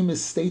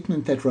famous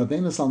statement that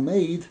Rabbeinu Zal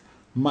made,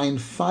 Mein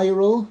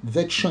Feirel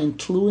vet schon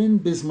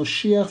tluin bis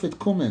Moshiach vet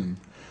kommen.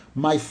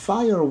 My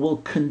fire will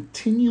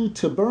continue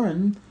to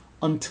burn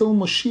until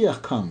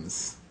Moshiach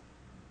comes.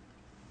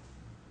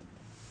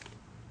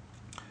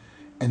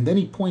 And then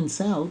he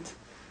points out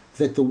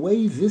that the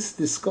way this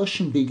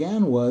discussion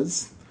began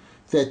was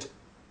that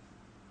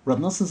Rab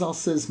Nasan Zal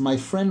says, my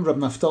friend Rab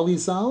Naftali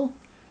Zal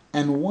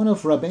and one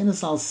of Rabbeinu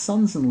Zal's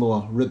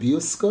sons-in-law, Reb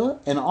Yuska,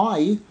 and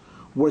I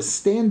were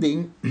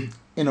standing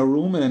in a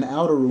room, in an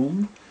outer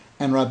room,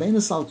 and Rabbeinu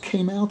Zal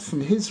came out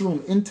from his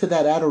room into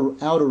that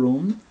outer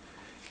room,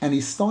 and he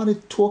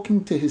started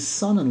talking to his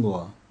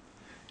son-in-law.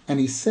 And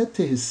he said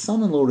to his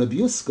son-in-law, Reb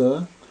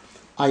Yuska,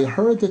 I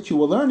heard that you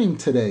were learning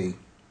today.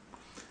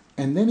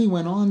 And then he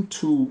went on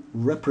to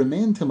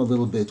reprimand him a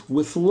little bit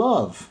with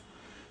love,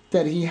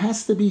 that he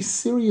has to be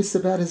serious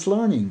about his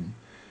learning.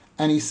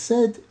 And he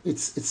said,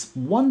 it's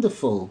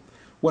wonderful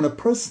when a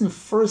person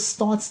first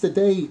starts the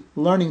day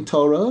learning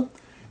Torah,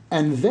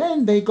 and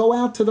then they go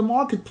out to the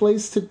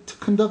marketplace to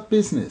conduct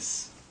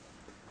business.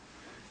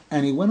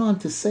 And he went on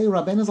to say,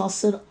 Rabbeinu Zal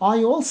said,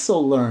 I also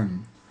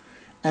learn.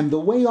 And the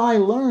way I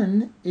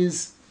learn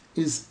is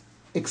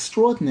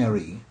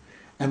extraordinary.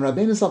 And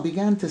Rabbeinu Zal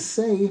began to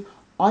say,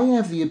 I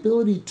have the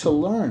ability to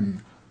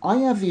learn. I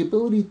have the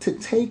ability to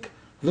take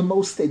the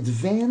most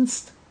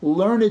advanced,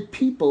 learned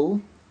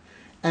people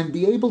and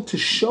be able to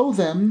show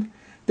them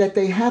that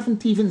they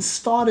haven't even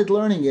started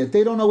learning yet.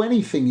 They don't know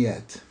anything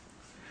yet.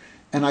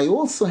 And I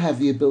also have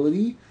the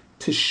ability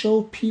to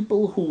show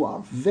people who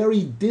are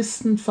very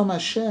distant from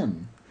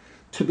Hashem,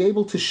 to be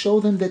able to show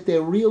them that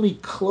they're really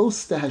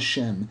close to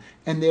Hashem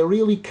and they're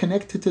really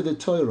connected to the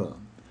Torah.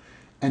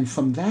 And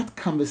from that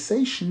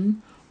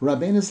conversation,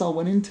 Rabbeinu Zal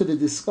went into the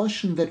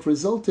discussion that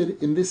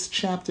resulted in this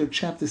chapter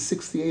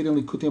 68 in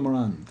Likutei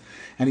Moharan.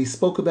 And he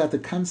spoke about the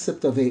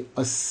concept of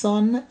a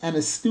son and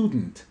a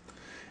student.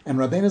 And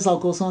Rabbeinu Zal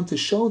goes on to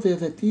show there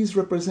that these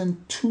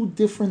represent two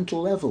different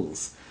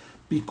levels,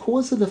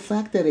 because of the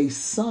fact that a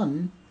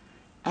son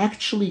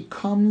actually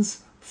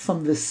comes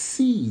from the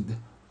seed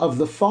of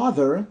the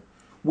father,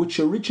 which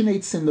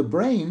originates in the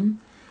brain.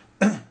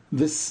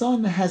 The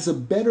son has a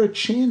better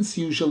chance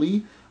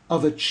usually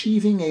of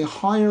achieving a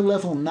higher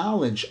level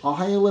knowledge, a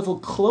higher level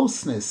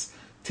closeness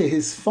to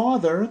his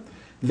father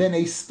than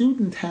a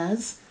student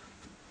has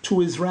to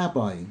his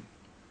rabbi.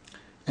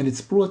 And it's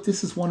brought,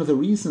 this is one of the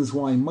reasons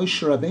why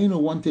Moshe Rabbeinu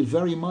wanted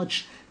very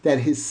much that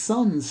his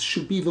sons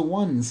should be the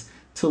ones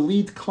to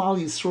lead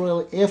Klal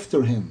Yisrael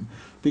after him,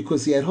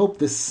 because he had hoped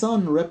the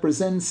son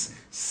represents,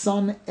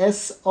 son,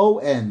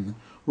 S-O-N,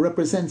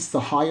 represents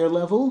the higher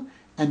level,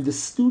 and the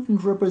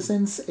student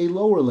represents a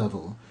lower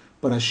level.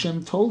 But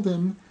Hashem told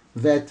him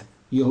that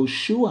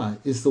Yehoshua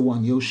is the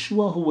one,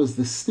 Yehoshua who was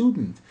the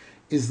student,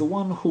 is the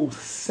one who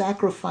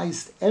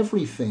sacrificed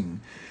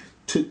everything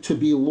to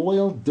be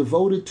loyal,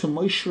 devoted to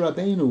Moshe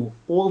Rabbeinu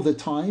all the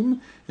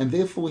time, and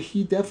therefore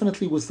he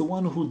definitely was the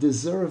one who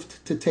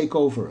deserved to take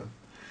over.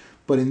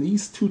 But in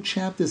these two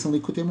chapters in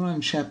Likutei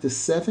Moharan, chapter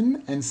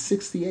 7 and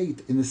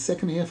 68, in the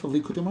second half of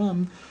Likutei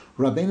Moharan,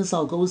 Rabbeinu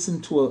Zal goes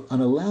into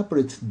an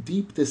elaborate,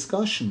 deep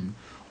discussion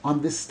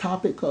on this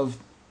topic of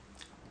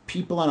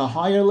people on a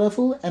higher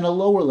level and a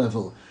lower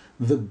level,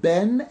 the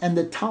Ben and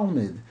the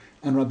Talmud.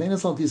 And Rabbeinu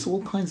Zal gives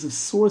all kinds of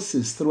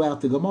sources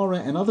throughout the Gemara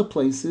and other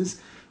places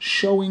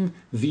showing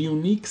the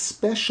unique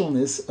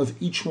specialness of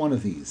each one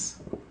of these.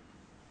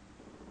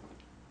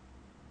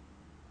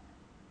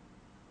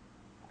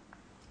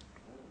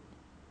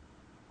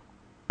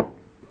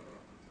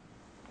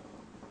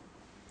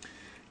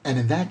 And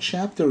in that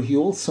chapter, he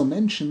also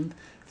mentioned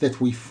that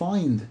we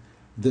find,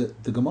 the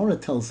Gemara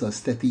tells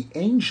us that the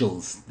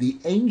angels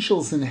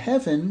in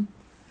heaven,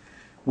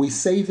 we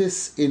say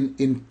this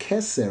in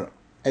Keser,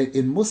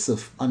 in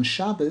Musaf, on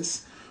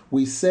Shabbos,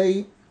 we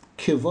say,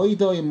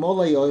 Kivoidoi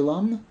molei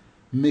olam,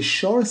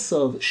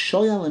 mishorsov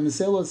shoyalem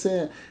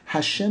zelozeh,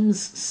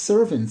 Hashem's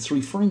servants,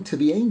 referring to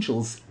the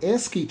angels,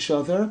 ask each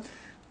other,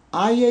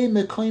 Aye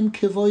mekoim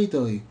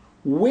kivoidoi,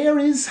 where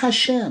is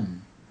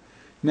Hashem?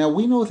 Now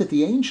we know that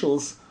the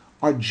angels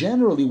are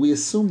generally, we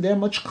assume they're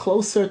much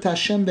closer to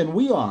Hashem than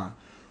we are.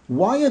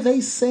 Why are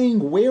they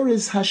saying, where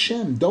is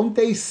Hashem? Don't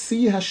they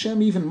see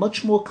Hashem even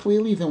much more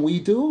clearly than we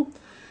do?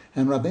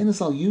 And Rabbeinu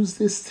Zal used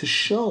this to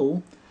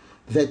show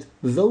that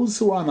those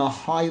who are on a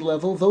high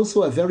level, those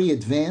who are very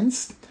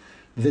advanced,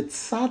 the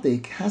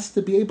tzaddik has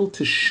to be able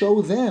to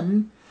show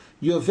them,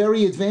 you're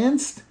very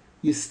advanced,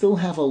 you still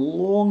have a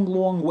long,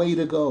 long way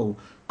to go.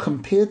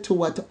 Compared to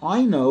what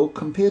I know,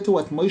 compared to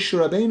what Moshe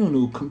Rabbeinu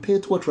knew,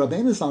 compared to what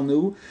Rabbeinu Zal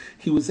knew,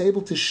 he was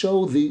able to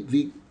show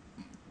the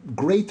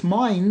great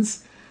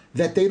minds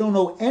that they don't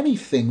know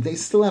anything. They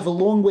still have a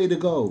long way to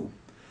go.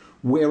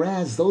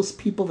 Whereas those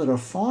people that are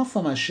far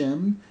from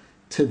Hashem,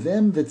 to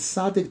them the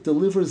tzaddik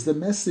delivers the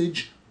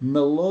message,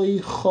 Meloi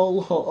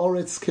chol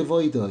ha'oretz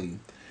kevoidoi.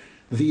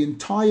 The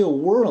entire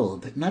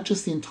world, not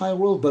just the entire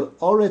world, but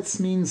oretz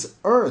means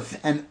earth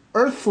and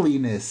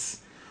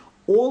earthliness.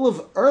 All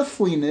of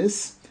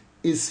earthliness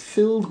is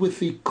filled with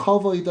the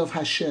kavod of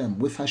Hashem,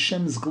 with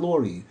Hashem's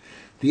glory.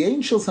 The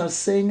angels are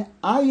saying,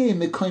 Aye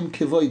mekoim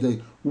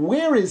kevoidoi,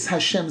 where is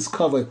Hashem's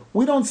kavod?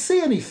 We don't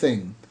see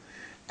anything.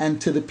 And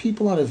to the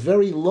people on a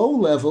very low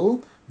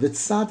level, the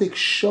tzaddik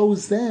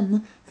shows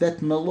them that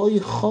Meloi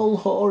Chol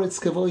Ha'oretz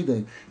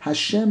Kevoidei,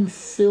 Hashem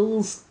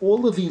fills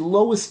all of the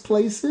lowest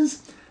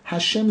places.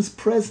 Hashem's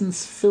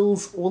presence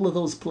fills all of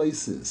those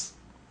places.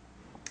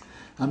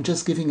 I'm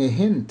just giving a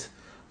hint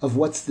of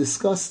what's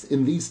discussed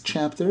in these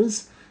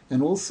chapters,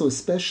 and also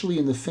especially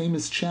in the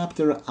famous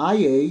chapter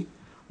Ayeh,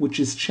 which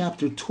is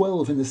chapter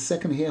 12 in the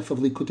second half of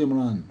Likutei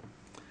Moharan.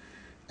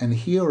 And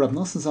here Rav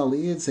Nasan Zal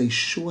adds a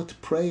short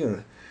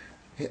prayer.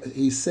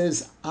 He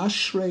says,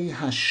 Ashrei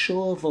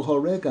Hashor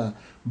v'horega,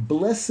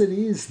 blessed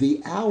is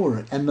the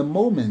hour and the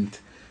moment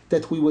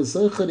that we were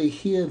zocher to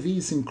hear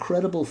these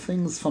incredible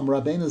things from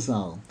Rabbeinu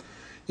Zal.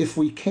 If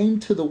we came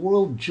to the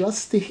world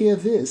just to hear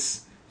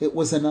this, it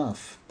was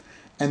enough.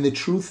 And the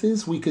truth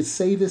is, we could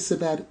say this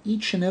about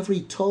each and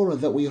every Torah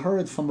that we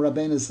heard from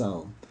Rabbeinu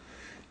Zal.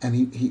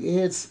 And he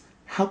adds,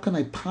 how can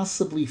I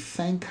possibly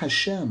thank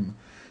Hashem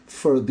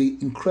for the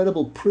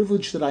incredible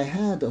privilege that I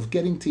had of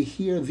getting to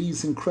hear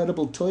these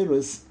incredible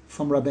Torahs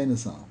from Rabbeinu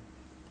Zal?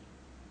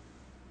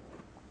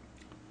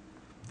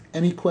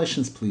 Any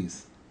questions,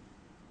 please?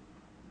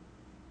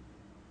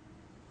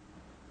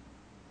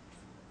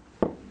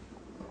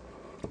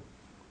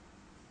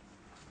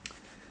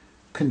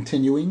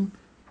 Continuing,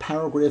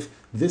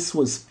 this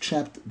was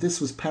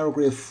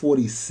paragraph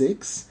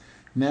 46.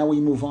 Now we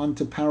move on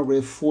to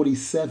paragraph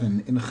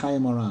 47 in Chayey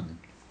Moharan.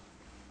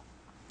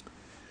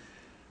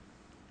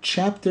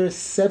 Chapter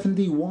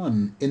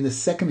 71 in the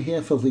second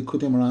half of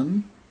Likutei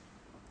Moharan,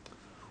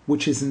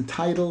 which is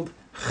entitled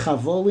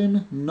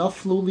Chavolim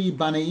Nofluli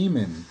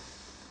Baneimim.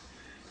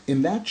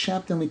 In that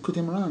chapter in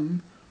Likutei Moharan,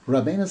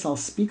 Rabbeinu Zal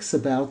speaks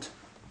about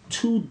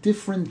two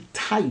different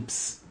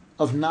types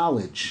of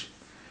knowledge.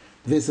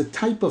 There's a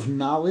type of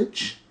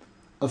knowledge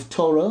of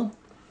Torah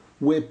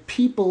where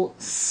people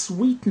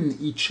sweeten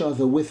each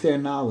other with their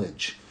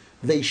knowledge.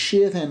 They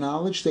share their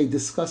knowledge, they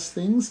discuss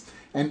things,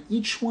 and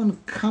each one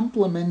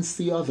complements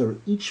the other.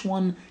 Each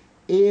one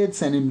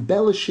adds and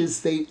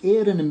embellishes, they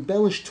add and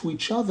embellish to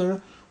each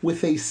other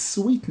with a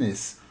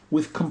sweetness,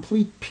 with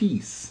complete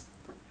peace.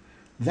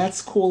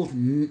 That's called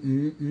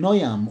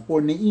noyam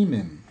or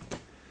ne'imim.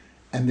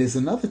 And there's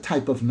another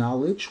type of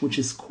knowledge which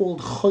is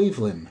called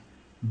choivlim,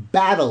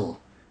 battle,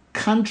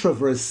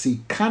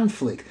 controversy,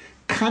 conflict,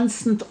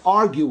 constant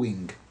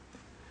arguing.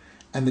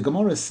 And the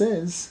Gemara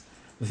says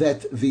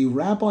that the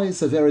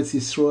rabbis of Eretz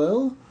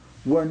Yisrael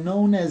were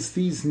known as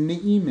these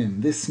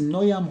ne'imim, this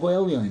noyam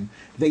ho'elyon.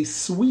 They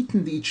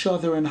sweetened each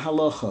other in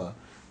halacha.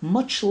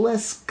 Much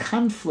less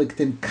conflict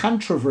and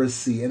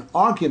controversy and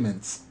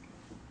arguments.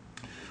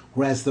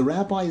 Whereas the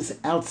rabbis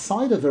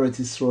outside of Eretz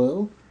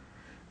Yisrael,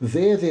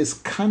 there's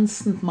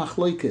constant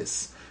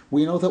machlokes.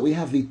 We know that we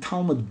have the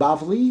Talmud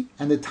Bavli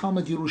and the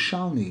Talmud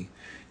Yerushalmi.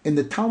 In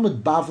the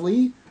Talmud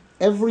Bavli,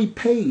 every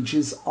page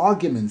is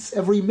arguments.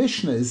 Every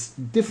Mishnah is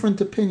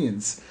different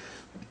opinions,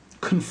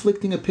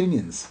 conflicting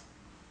opinions.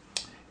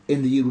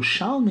 In the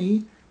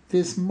Yerushalmi,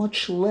 there's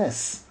much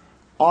less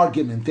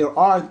argument. There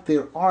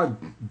are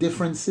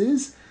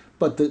differences,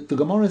 but the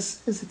Gemara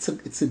says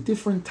it's a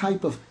different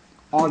type of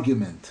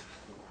argument.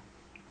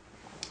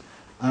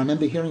 I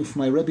remember hearing from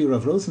my Rebbe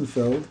Rav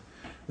Rosenfeld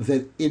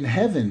that in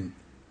heaven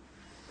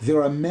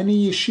there are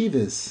many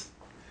yeshivas,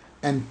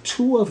 and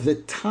two of the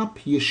top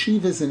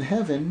yeshivas in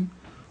heaven,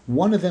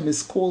 one of them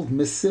is called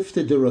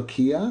Mesifta de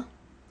Rakia,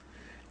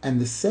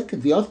 and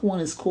the other one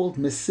is called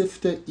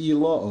Mesifta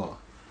Iloah.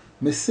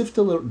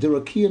 Mesifta de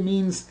Rakia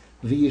means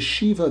the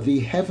yeshiva, the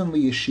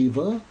heavenly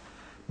yeshiva.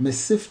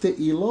 Mesifta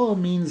Iloah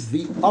means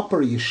the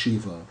upper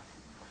yeshiva.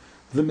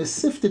 The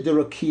Mesifta de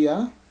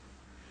Rakia,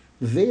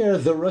 there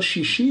the Rosh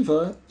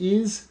Yeshiva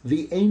is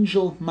the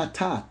angel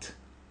Matat.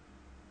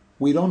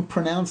 We don't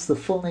pronounce the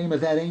full name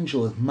of that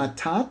angel,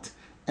 Matat,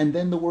 and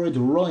then the word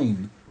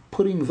Roin.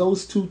 Putting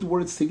those two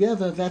words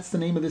together, that's the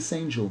name of this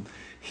angel.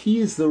 He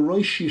is the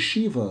Rosh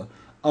Yeshiva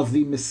of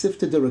the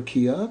Mesifta de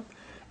Rakia,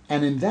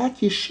 and in that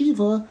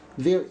yeshiva,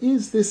 there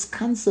is this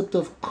concept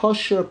of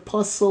kosher,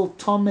 pasal,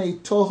 tomei,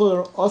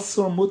 tohor,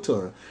 osor,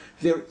 mutar.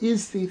 There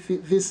is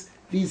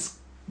these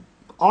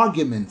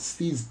arguments,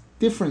 these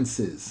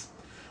differences.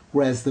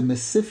 Whereas the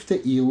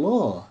Mesifta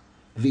Ilah,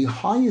 the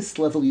highest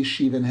level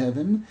yeshiva in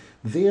heaven,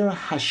 there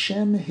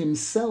Hashem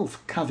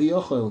himself,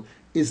 Kaviochel,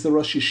 is the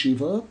Rosh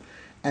Yeshiva,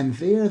 and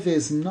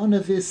there's none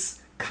of this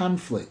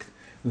conflict.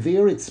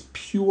 There it's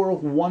pure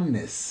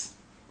oneness.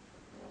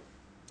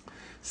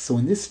 So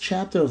in this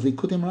chapter of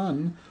Likutei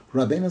Moharan,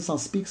 Rabbeinu Zal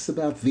speaks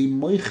about the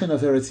Moichen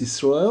of Eretz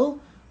Yisrael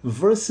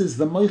versus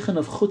the Moichen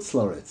of Chutz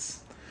La'aretz.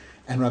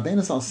 And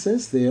Rabbeinu Zal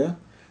says there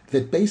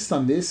that based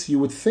on this, you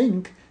would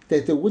think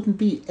that there wouldn't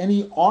be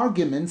any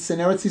arguments in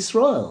Eretz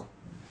Yisrael.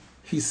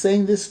 He's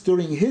saying this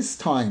during his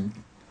time,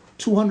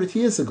 200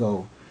 years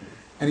ago.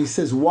 And he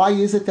says, why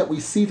is it that we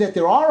see that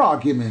there are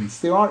arguments?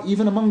 There are,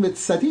 even among the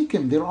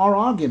tzaddikim, there are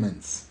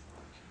arguments.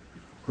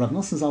 Rav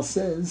Nasan Zal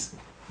says,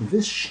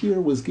 this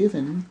shir was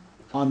given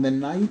on the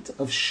night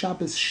of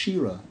Shabbos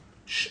Shira,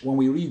 when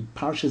we read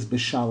Parshas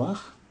Beshalach,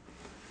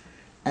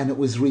 and it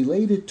was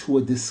related to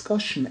a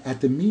discussion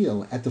at the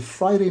meal, at the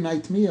Friday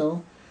night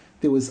meal.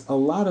 There was a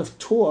lot of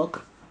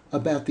talk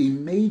about the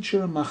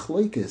major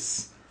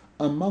machlokes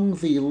among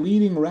the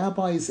leading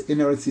rabbis in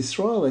Eretz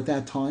Yisrael at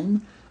that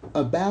time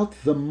about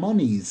the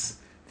monies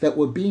that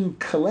were being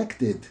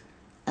collected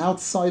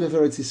outside of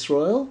Eretz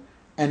Yisrael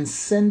and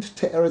sent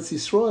to Eretz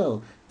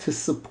Yisrael to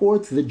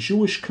support the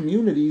Jewish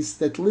communities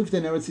that lived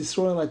in Eretz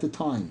Yisrael at the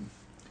time.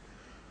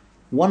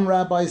 One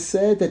rabbi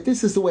said that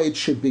this is the way it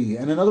should be,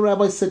 and another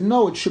rabbi said,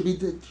 no, it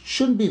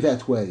shouldn't be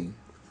that way.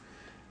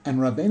 And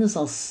Rabbeinu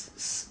Zal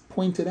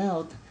pointed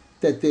out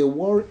that there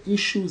were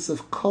issues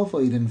of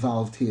kavod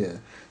involved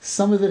here.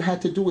 Some of it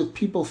had to do with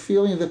people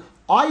feeling that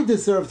I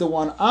deserve the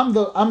one, I'm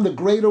the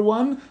greater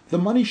one, the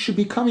money should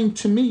be coming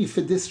to me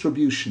for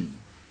distribution.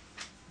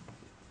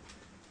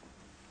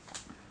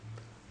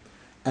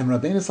 And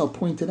Rabbeinu Zal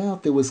pointed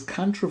out there was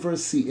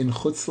controversy in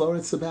Chutz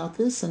La'aretz about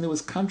this, and there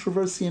was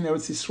controversy in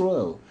Eretz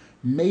Yisrael,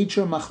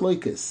 major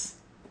machloikis.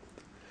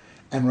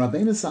 And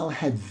Rabbeinu Zal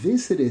had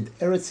visited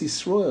Eretz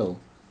Yisrael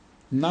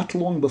not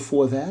long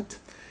before that,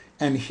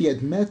 and he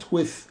had met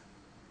with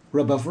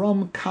Rabbi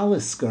Avram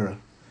Kalisker,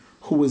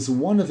 who was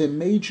one of the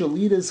major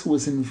leaders who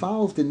was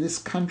involved in this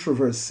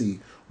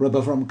controversy. Rabbi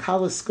Avram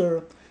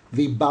Kalisker,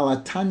 the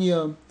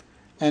Balatanya,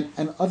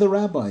 and other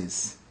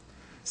rabbis.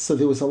 So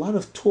there was a lot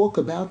of talk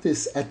about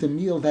this at the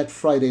meal that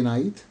Friday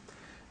night,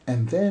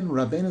 and then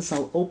Rabbeinu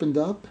Zal opened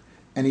up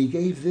and he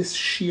gave this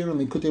shir in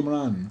Likutei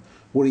Moharan,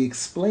 where he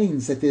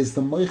explains that there's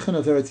the Moichan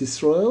of Eretz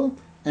Yisrael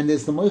and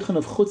there's the Moichan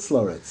of Chutz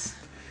La'aretz.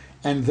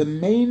 And the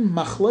main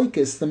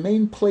machlokes, the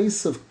main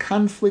place of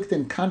conflict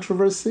and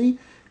controversy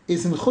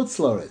is in Chutz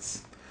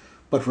La'aretz.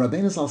 But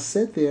Rabbeinu Zal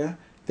said there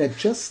that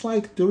just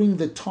like during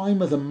the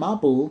time of the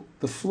Mabul,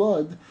 the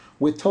flood,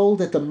 we're told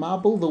that the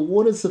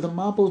waters of the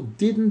Mabul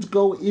didn't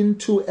go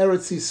into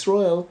Eretz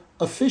Yisrael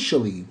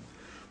officially,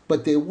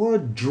 but there were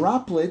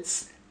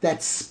droplets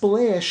that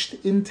splashed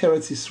into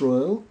Eretz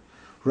Yisrael.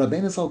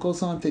 Rabbeinu Zal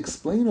goes on to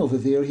explain over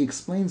there, he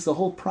explains the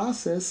whole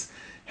process,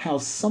 how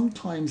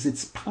sometimes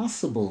it's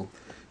possible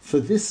for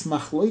this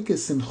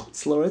machlokes in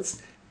Chutz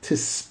La'aretz to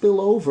spill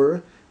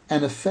over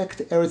and affect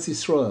Eretz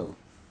Yisrael.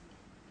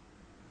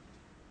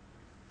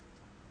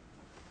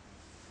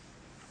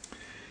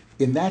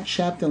 In that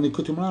chapter in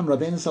Likutei Moharan,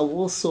 Rabbeinu Zal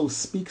also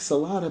speaks a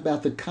lot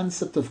about the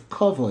concept of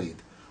kavod,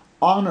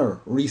 honor,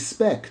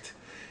 respect,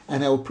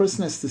 and how a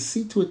person has to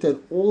see to it that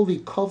all the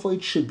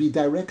kavod should be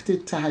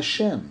directed to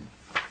Hashem.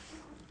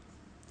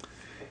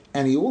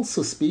 And he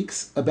also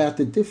speaks about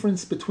the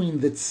difference between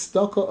the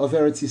tzedakah of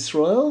Eretz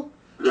Yisrael.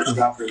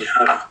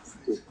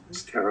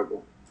 It's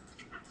terrible.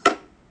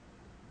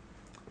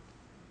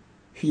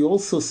 He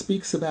also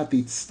speaks about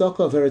the tzedakah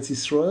of Eretz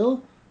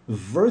Yisrael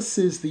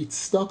versus the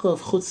tzedakah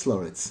of Chutz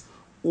La'aretz.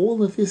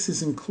 All of this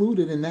is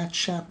included in that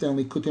chapter in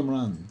Likutei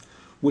Moharan,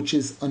 which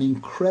is an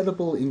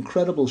incredible,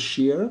 incredible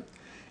shir,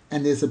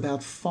 and there's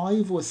about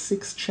 5 or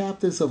 6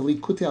 chapters of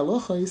Likutei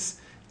Halachos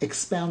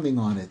expounding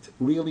on it,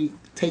 really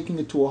taking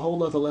it to a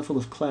whole other level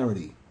of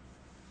clarity.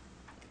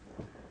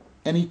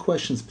 Any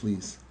questions,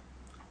 please?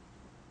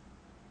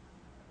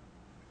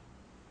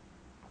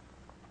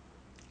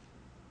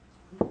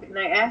 Can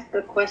I ask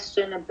a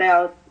question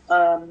about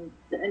the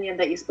inyan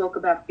that you spoke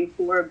about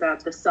before,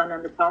 about the son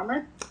and the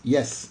Talmud?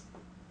 Yes.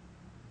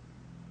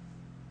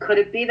 Could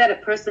it be that a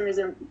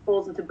person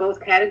falls into both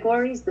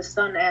categories, the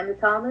son and the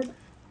Talmud?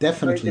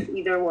 Definitely. Or is it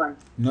either one?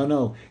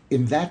 No.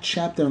 In that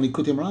chapter in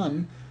Likutei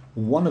Moharan,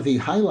 one of the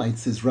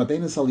highlights is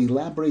Rabbeinu Zal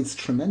elaborates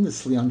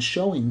tremendously on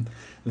showing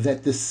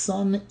that the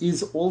son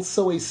is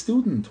also a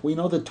student. We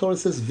know the Torah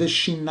says,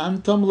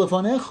 V'shinantam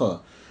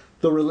levanecha.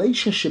 The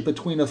relationship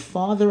between a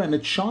father and a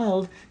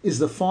child is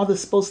the father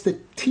supposed to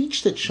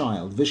teach the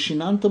child,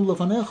 V'shinantam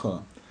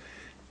levanecha.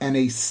 And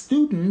a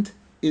student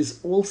is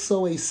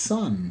also a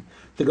son.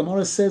 The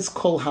Gemara says,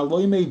 Kol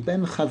haloimei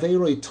ben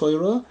chaveroi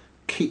Torah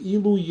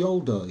keilu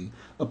yoldoi.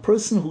 A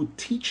person who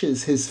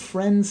teaches his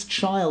friend's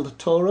child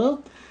Torah,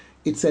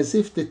 it's as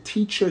if the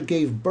teacher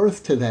gave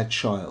birth to that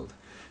child.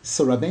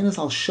 So Rabbeinu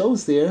Zal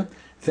shows there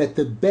that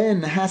the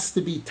ben has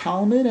to be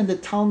Talmud and the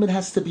Talmud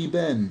has to be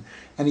ben.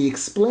 And he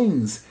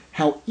explains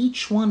how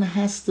each one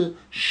has to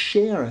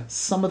share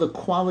some of the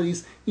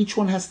qualities, each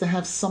one has to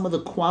have some of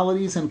the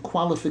qualities and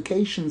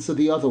qualifications of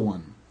the other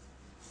one.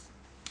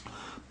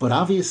 But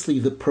obviously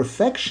the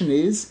perfection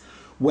is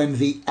when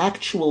the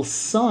actual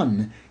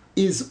son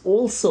is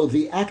also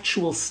the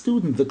actual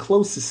student, the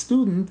closest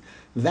student.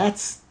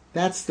 That's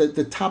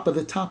the top of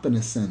the top in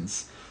a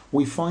sense.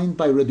 We find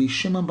by Rabbi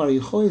Shimon Bar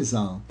Yochai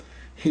Zal,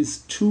 his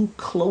 2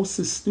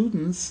 closest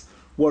students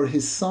were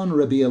his son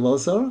Rabbi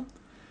Elazar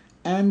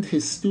and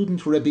his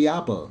student Rabbi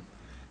Abba.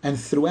 And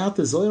throughout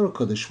the Zohar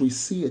Kodesh we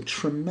see a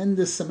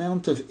tremendous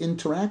amount of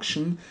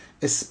interaction,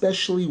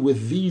 especially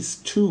with these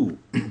 2,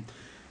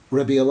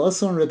 Rabbi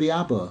Elazar and Rabbi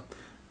Abba.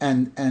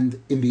 And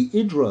in the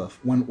Idra,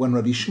 when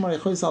Rabbi Shimon Bar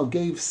Yochai Zal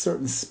gave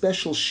certain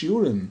special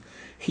shiurim,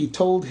 he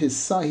told his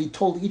son, he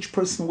told each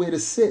person where to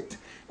sit,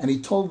 and he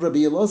told Rabbi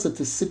Elazar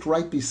to sit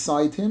right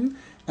beside him,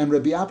 and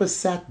Rabbi Abba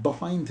sat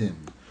behind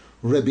him.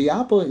 Rabbi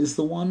Abba is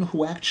the one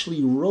who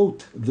actually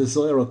wrote the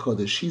Zohar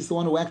Kodesh. He's the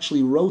one who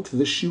actually wrote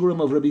the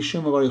shiurim of Rabbi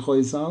Shimon Bar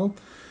Yochai Zal,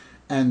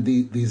 And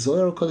the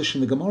Zohar Kodesh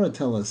and the Gemara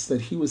tell us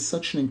that he was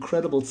such an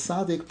incredible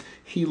tzaddik,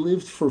 he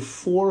lived for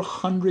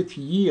 400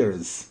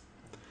 years.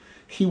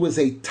 He was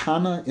a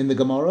Tana in the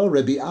Gemara,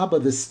 Rabbi Abba,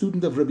 the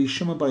student of Rabbi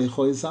Shimon Bar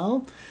Yochai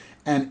Zal,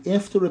 and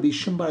after Rabbi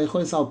Shimon Bar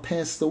Yochai Zal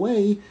passed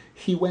away,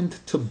 he went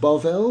to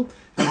Bavel,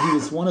 and he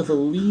was one of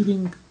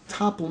the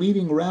top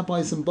leading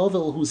rabbis in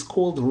Bavel, who's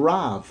called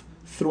Rav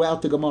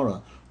throughout the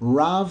Gemara.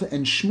 Rav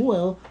and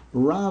Shmuel,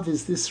 Rav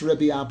is this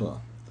Rabbi Abba.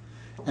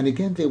 And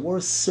again, there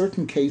were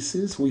certain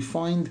cases, we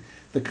find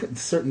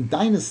certain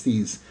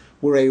dynasties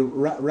where a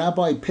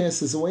rabbi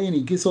passes away and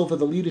he gives over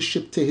the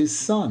leadership to his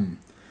son.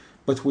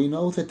 But we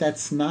know that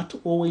that's not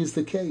always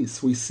the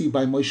case. We see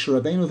by Moshe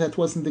Rabbeinu that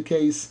wasn't the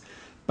case,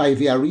 by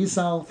the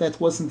Arizal that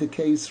wasn't the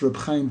case, Reb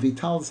Chaim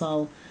Vital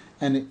Zal,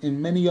 and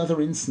in many other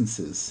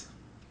instances.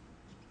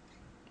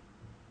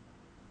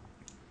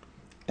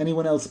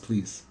 Anyone else,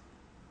 please?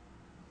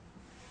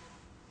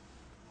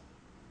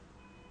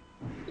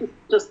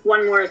 Just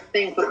one more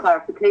thing for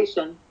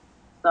clarification.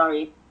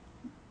 Sorry.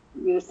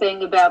 You were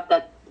saying about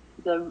that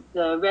the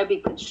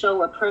Rebbe could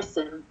show a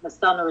person, a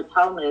son or a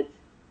Talmud,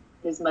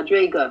 his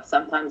madrega,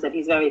 sometimes that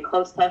he's very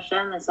close to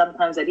Hashem, and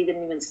sometimes that he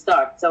didn't even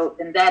start. So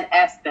in that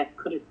aspect,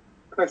 could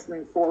a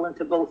person fall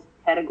into both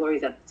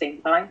categories at the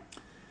same time?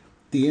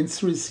 The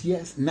answer is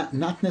yes.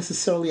 Not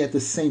necessarily at the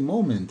same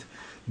moment,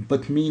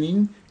 but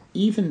meaning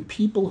even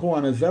people who are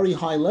on a very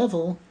high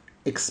level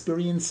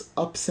experience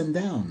ups and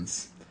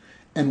downs.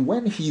 And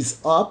when he's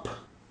up,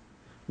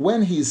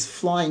 when he's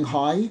flying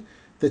high,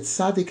 the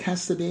tzaddik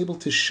has to be able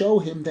to show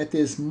him that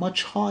there's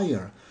much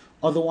higher.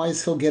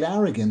 Otherwise he'll get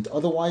arrogant.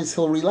 Otherwise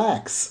he'll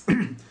relax.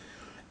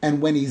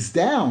 And when he's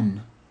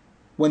down,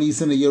 when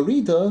he's in a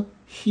yerida,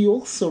 he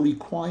also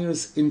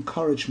requires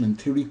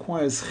encouragement. He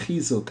requires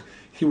chizuk.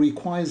 He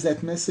requires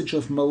that message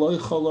of Maloi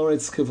Chol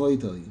Oretz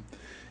Kevoidoi.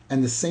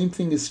 And the same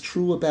thing is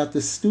true about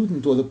the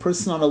student or the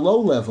person on a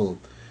low level.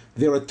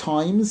 There are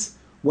times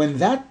when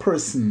that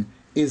person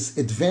is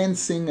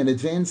advancing, and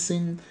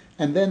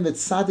then the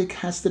tzaddik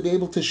has to be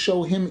able to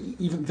show him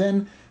even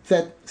then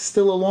that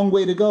still a long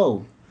way to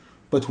go.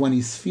 But when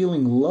he's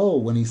feeling low,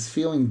 when he's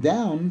feeling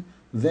down,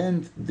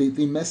 then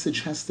the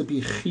message has to be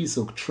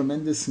chizuk,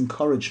 tremendous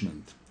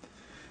encouragement.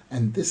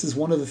 And this is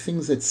one of the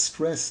things that's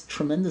stressed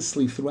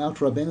tremendously throughout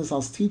Rabbeinu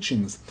Zal's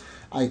teachings.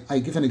 I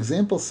give an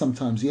example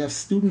sometimes. You have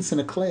students in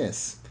a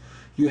class.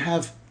 You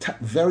have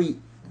very,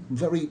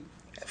 very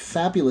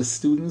fabulous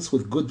students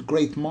with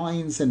great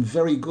minds and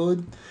very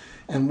good.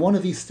 And one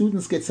of these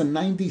students gets a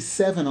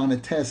 97 on a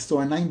test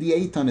or a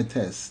 98 on a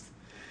test.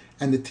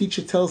 And the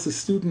teacher tells the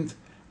student,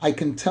 I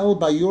can tell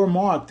by your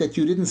mark that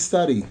you didn't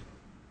study.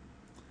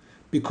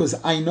 Because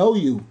I know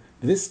you.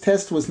 This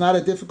test was not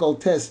a difficult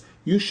test.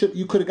 You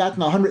could have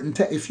gotten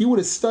 110. If you would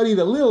have studied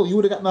a little, you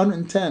would have gotten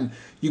 110.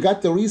 You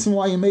got the reason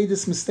why you made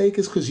this mistake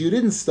is because you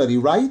didn't study,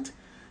 right?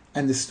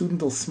 And the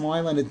student will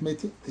smile and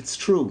admit it's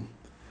true.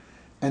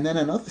 And then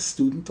another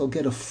student will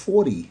get a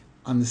 40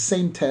 on the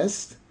same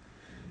test,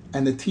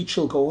 and the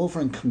teacher will go over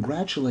and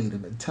congratulate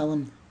him and tell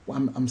him,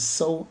 well, I'm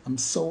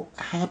so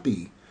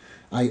happy.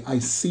 I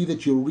see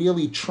that you're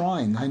really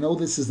trying. I know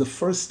this is the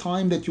first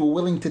time that you were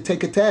willing to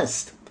take a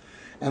test.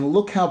 And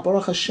look how,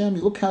 Baruch Hashem,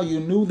 look how you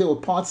knew there were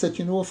parts that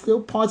you knew of, there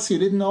were parts you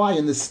didn't know. I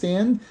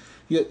understand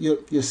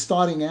you're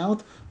starting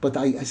out, but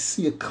I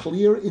see a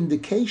clear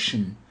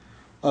indication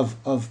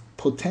of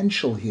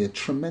potential here,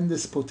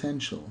 tremendous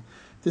potential.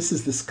 This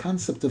is this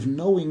concept of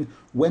knowing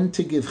when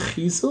to give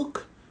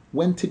chizuk,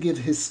 when to give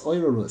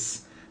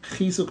hisoirus.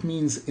 Chizuk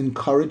means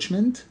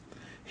encouragement.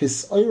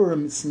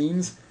 Hisoirus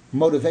means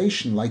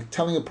motivation, like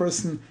telling a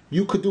person,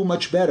 you could do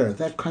much better,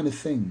 that kind of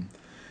thing.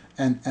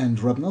 And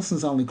Rab Nasan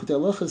Zal Likutei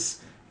Halachos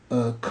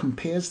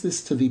compares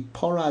this to the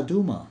Parah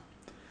Aduma.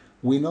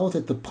 We know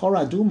that the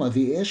Parah Aduma,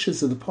 the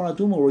ashes of the Parah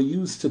Aduma were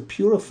used to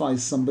purify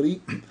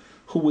somebody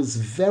who was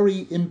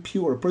very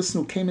impure, a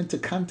person who came into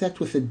contact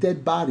with a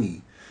dead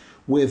body,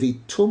 where the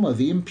tumah,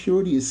 the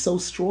impurity, is so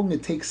strong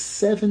it takes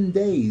 7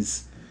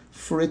 days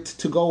for it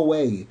to go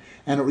away.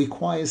 And it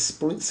requires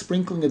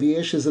sprinkling of the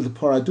ashes of the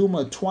Parah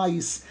Aduma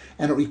twice,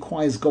 and it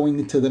requires going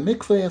into the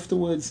mikveh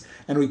afterwards,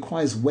 and it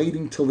requires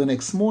waiting till the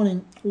next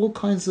morning, all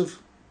kinds of...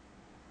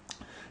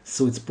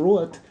 So it's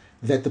brought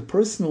that the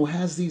person who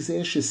has these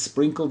ashes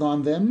sprinkled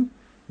on them,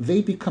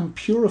 they become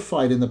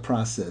purified in the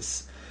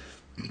process.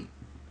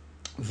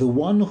 The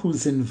one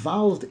who's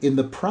involved in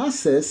the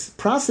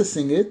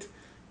processing it,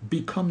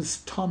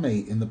 becomes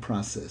tamei in the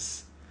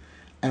process.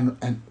 And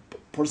a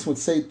person would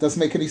say, it doesn't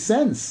make any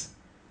sense.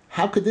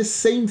 How could this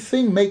same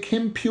thing make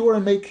him pure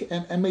and make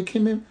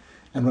him...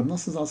 And Rab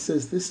Nasan Zal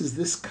says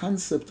this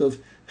concept of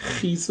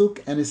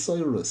chizuk and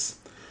isoirus.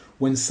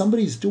 When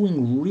somebody's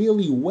doing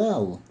really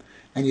well,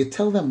 and you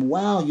tell them,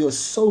 wow, you're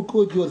so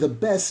good, you're the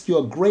best,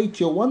 you're great,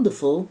 you're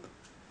wonderful,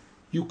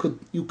 you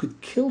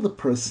could kill the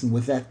person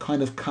with that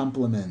kind of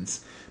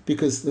compliments,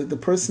 because the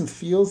person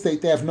feels they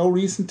have no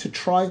reason to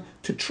try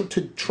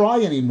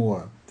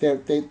anymore. They're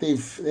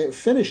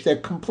finished, they're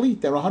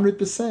complete, they're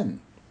 100%.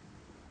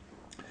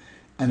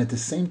 And at the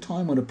same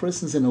time, when a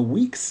person's in a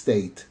weak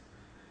state,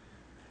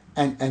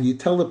 and you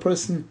tell the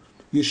person,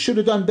 You should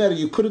have done better.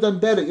 You could have done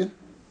better.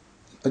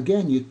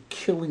 Again, you're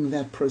killing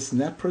that person.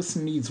 That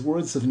person needs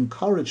words of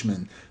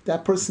encouragement.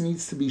 That person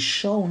needs to be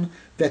shown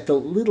that the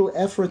little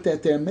effort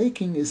that they're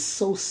making is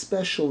so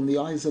special in the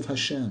eyes of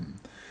Hashem.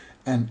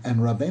 And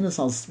Rabbeinu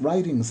Zal's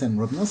writings and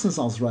Rav Nasan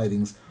Zal's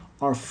writings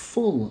are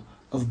full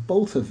of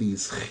both of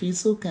these,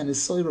 chizuk and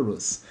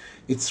isoirus.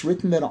 It's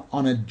written that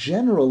on a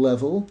general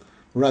level,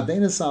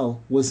 Rabbeinu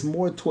Zal was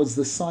more towards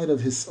the side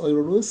of his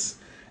oirus,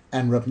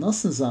 and Rav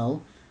Nasan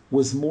Zal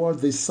was more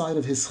the side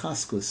of his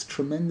chaskus,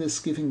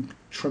 giving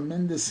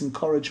tremendous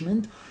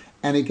encouragement.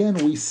 And again,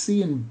 we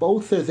see in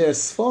both of their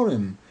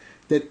sforim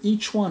that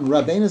each one,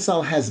 Rabbeinu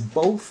Zal has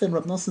both and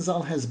Rav Nasan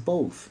Zal has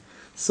both.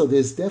 So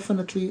there's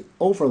definitely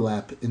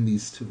overlap in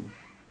these two.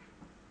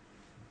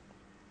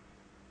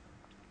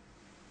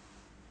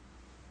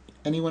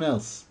 Anyone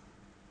else?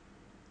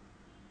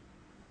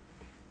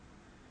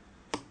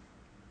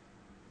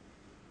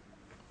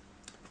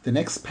 The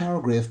next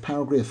paragraph,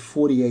 paragraph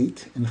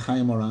 48 in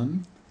Chayey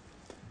Moharan,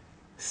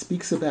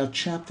 speaks about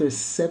chapter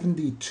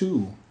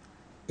 72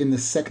 in the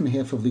second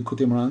half of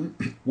Likutei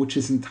Moharan, which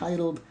is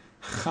entitled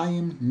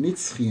Chaim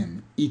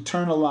Nitzchim,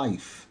 Eternal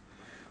Life.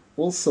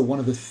 Also one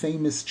of the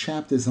famous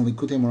chapters in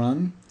Likutei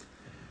Moharan.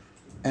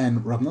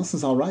 And Rav Nasan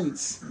Zal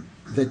writes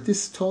that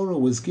this Torah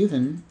was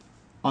given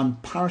on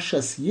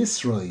Parshas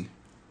Yisroi,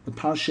 the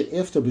Parsha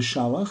after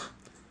B'Shalach,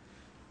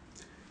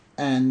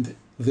 and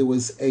there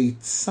was a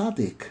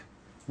tzaddik,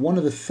 one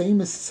of the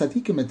famous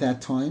tzaddikim at that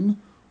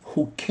time,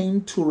 who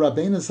came to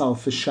Rabbeinu Zal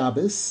for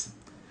Shabbos,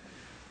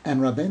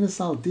 and Rabbeinu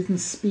Zal didn't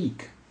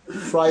speak.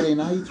 Friday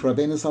night,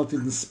 Rabbeinu Zal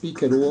didn't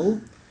speak at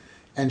all,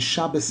 and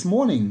Shabbos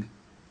morning,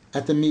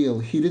 at the meal,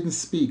 he didn't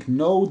speak,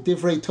 no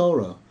divrei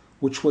Torah,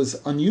 which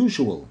was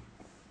unusual.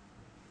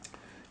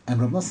 And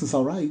Rav Nasan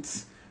Zal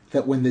writes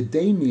that when the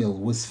day meal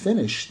was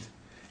finished,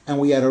 and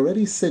we had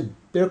already said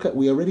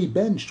we already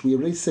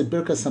said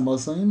Birkas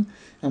Hamazon,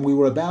 and we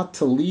were about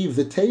to leave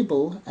the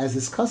table, as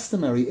is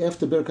customary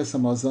after Birkas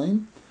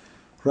Hamazon,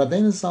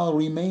 Rabbeinu Zal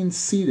remained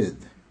seated.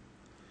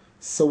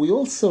 So we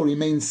also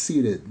remained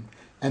seated.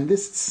 And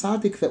this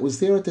tzaddik that was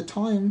there at the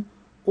time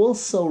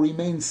also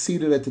remained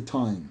seated at the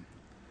time.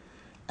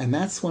 And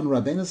that's when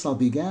Rabbeinu Zal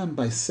began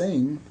by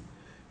saying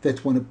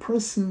that when a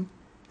person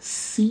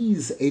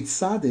sees a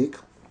tzaddik,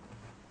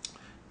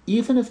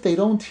 even if they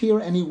don't hear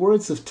any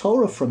words of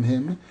Torah from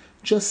him,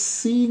 just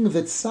seeing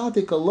the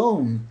tzaddik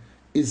alone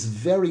is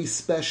very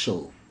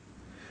special.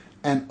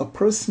 And a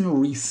person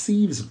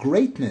receives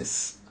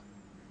greatness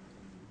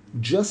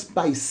just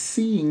by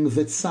seeing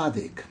the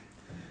tzaddik.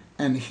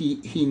 And he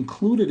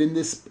included in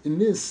this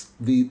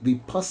the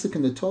pasuk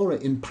in the Torah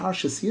in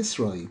Parshas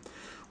Yisroi,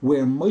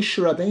 where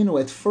Moshe Rabbeinu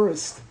at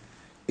first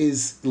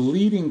is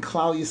leading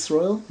Klal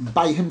Yisrael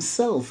by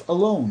himself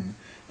alone,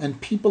 and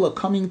people are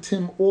coming to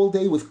him all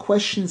day with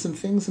questions and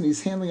things, and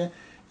he's handling it.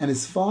 And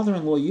his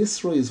father-in-law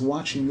Yisroi is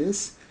watching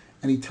this,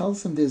 and he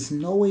tells him, "There's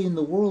no way in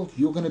the world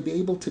you're going to be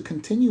able to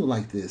continue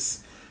like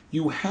this.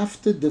 You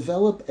have to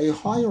develop a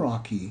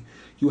hierarchy.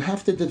 You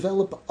have to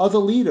develop other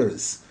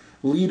leaders."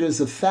 Leaders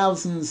of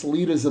thousands,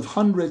 leaders of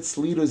hundreds,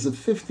 leaders of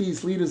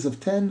 50s, leaders of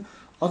 10.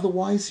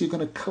 Otherwise, you're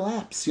going to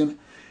collapse.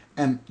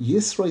 And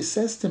Yisroi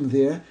says to him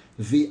there,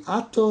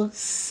 "V'ato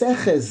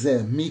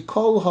secheze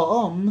mikol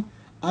ha'om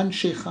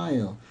anshe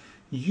chayil."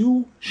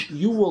 You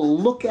will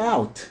look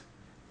out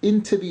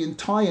into the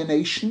entire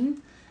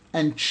nation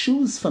and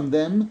choose from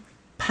them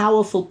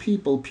powerful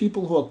people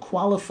who are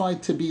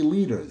qualified to be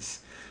leaders.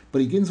 But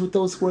he begins with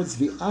those words,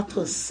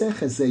 "V'ato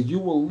secheze," you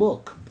will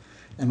look.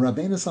 And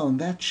Rabbeinu Zal in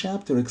that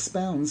chapter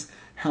expounds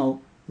how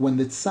when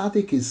the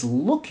tzaddik is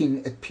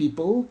looking at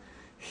people,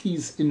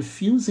 he's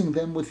infusing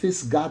them with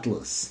this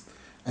gadlus.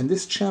 And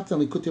this chapter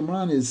in Likutei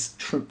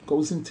Moharan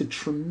goes into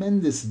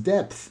tremendous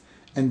depth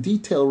and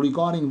detail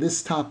regarding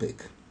this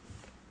topic.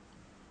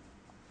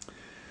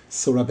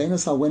 So Rabbeinu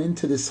Zal went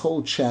into this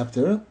whole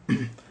chapter,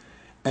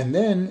 and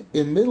then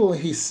in middle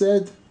he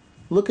said,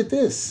 "Look at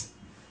this.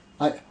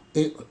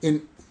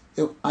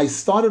 I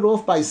started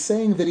off by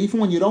saying that even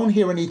when you don't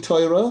hear any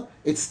Torah,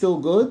 it's still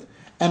good,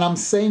 and I'm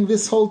saying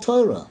this whole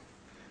Torah."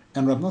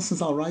 And Rav Nasan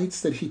Zal writes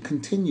that he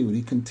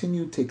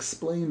continued to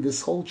explain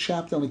this whole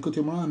chapter in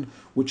Likutei Moharan,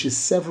 which is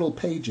several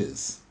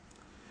pages.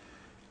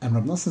 And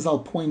Rav Nasan Zal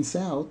points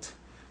out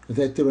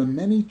that there are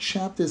many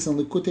chapters in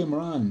Likutei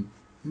Moharan,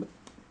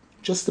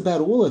 just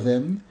about all of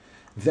them,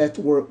 that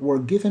were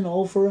given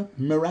over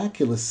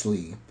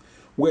miraculously,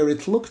 where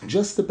it looked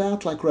just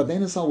about like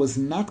Rabbeinu Zal was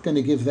not going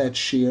to give that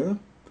shir,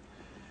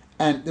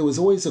 and there was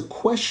always a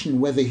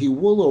question whether he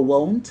will or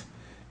won't,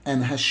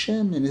 and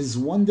Hashem, in his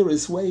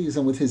wondrous ways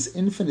and with his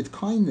infinite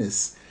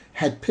kindness,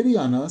 had pity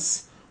on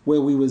us, where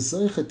we were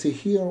zeicha to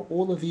hear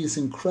all of these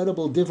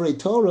incredible divrei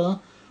Torah,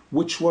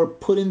 which were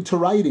put into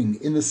writing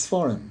in the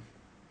Sfarim.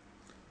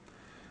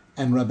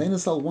 And Rabbeinu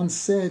Zal once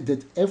said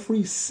that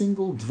every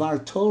single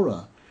dvar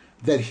Torah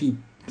that he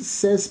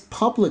says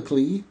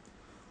publicly,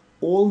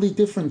 all the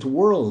different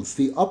worlds,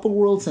 the upper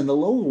worlds and the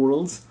lower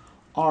worlds,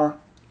 are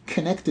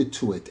connected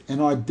to it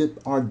and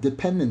are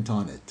dependent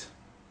on it.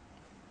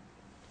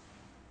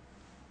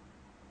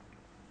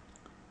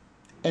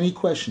 Any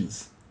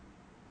questions?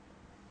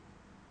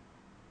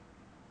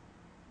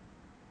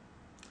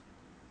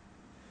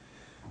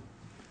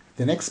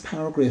 The next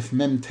paragraph,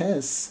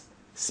 Memtes,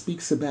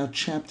 speaks about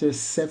chapter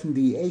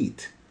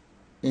 78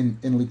 in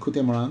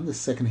Likutei Moharan, the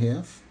second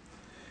half.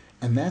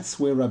 And that's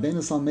where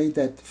Rabbeinu Zal made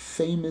that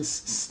famous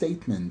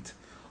statement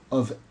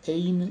of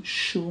Ein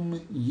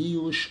Shum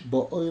Yush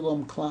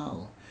Ba'olam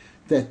Klal,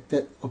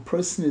 that a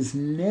person is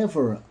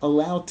never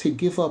allowed to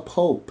give up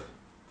hope,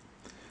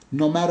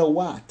 no matter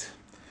what.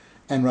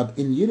 And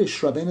in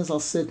Yiddish, Rabbeinu Zal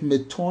said,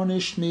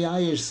 Mitornish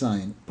miyayish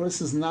sein. A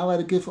person is not allowed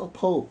to give up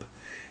hope.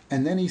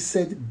 And then he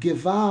said,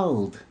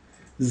 Gewalt,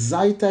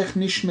 Zaitach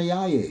nish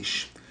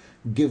miyayish.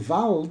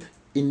 Gewalt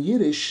in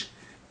Yiddish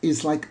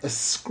is like a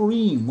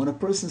scream. When a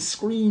person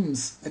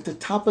screams at the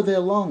top of their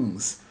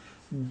lungs,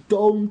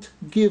 don't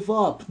give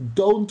up,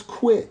 don't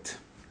quit.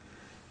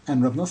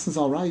 And Rav Nasan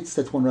Zal writes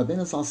that when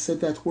Rabbeinu Zal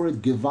said that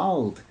word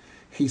Gewalt,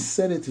 he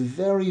said it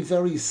very,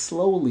 very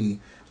slowly,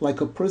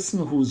 like a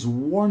person who's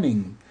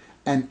warning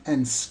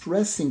and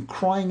stressing,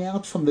 crying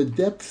out from the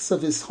depths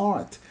of his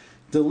heart,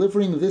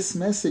 delivering this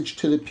message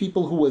to the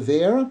people who were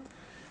there,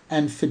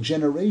 and for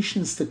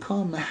generations to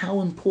come,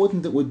 how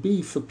important it would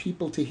be for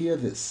people to hear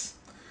this.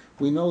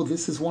 We know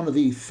this is one of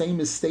the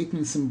famous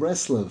statements in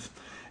Breslov,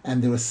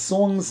 and there are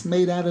songs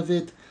made out of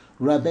it.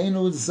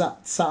 Rabbeinu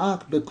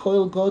Tza'ak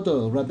Bekoil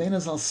Godol. Rabbeinu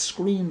Zal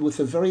screamed with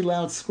a very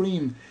loud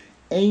scream,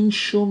 Ein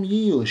Shum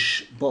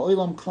Yiyush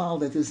Ba'olam Klal,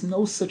 that there's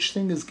no such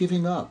thing as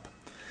giving up.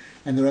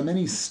 And there are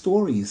many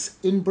stories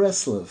in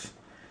Breslov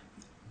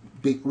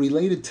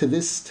related to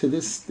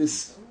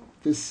this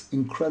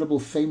incredible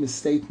famous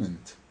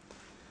statement.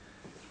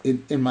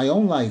 In my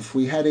own life,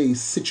 we had a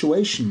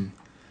situation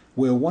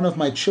where one of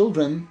my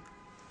children,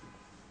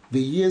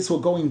 the years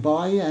were going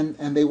by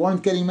and they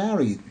weren't getting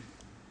married.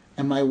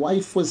 And my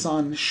wife was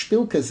on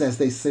shpilkas, as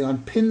they say,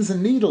 on pins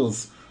and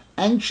needles,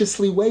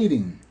 anxiously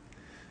waiting.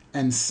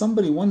 And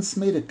somebody once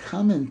made a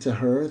comment to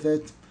her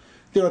that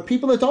there are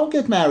people that don't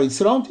get married,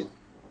 so don't.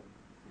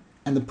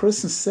 And the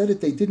person said it,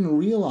 they didn't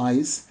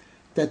realize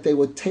that they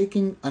were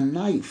taking a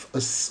knife, a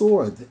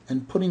sword,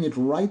 and putting it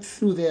right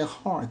through their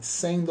hearts,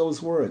 saying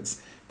those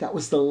words. That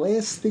was the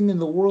last thing in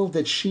the world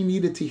that she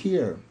needed to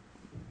hear.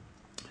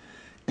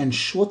 And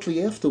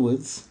shortly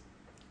afterwards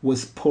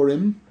was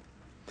Purim,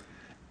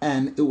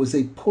 and it was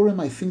a Purim,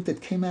 I think,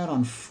 that came out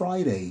on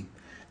Friday,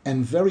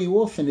 and very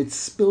often it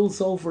spills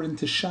over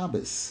into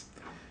Shabbos.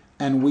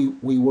 And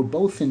we were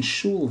both in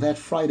shul that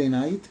Friday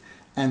night,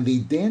 and the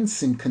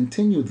dancing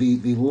continued,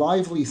 the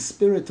lively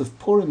spirit of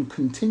Purim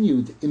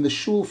continued in the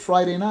shul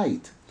Friday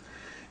night.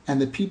 And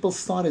the people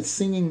started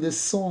singing this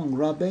song,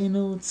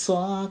 Rabbeinu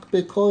Tza'ak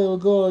Bekoil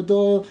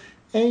Godol,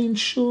 Ein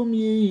Shum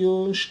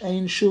Yiyush,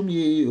 Ein Shum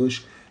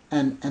Yiyush.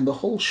 And the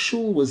whole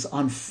shul was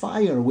on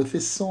fire with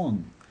this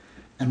song.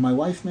 And my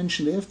wife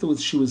mentioned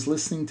afterwards she was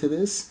listening to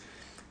this,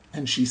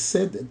 and she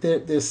said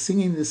that they're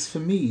singing this for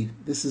me.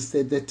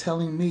 They're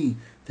telling me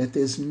that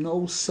there's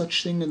no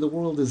such thing in the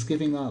world as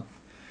giving up.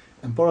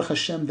 And Baruch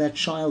Hashem, that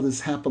child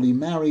is happily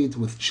married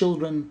with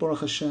children.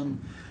 Baruch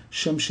Hashem,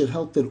 Hashem should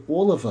help that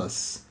all of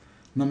us,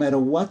 no matter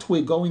what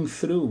we're going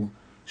through,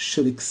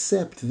 should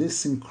accept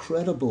this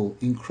incredible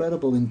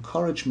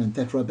encouragement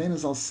that Rabbeinu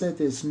Zal said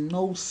there's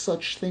no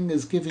such thing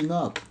as giving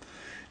up,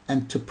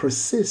 and to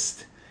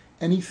persist.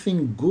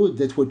 Anything good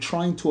that we're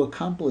trying to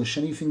accomplish,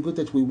 anything good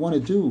that we want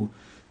to do,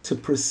 to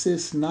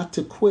persist, not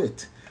to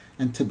quit,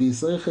 and to be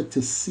zeicha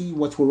to see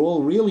what we're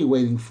all really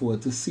waiting for,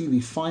 to see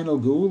the final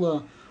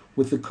geula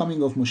with the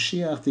coming of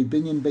Mashiach, the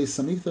binyan Beis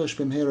Hamikdash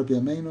b'mheira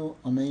b'yameinu,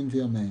 amen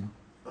v'amen.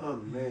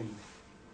 Amen.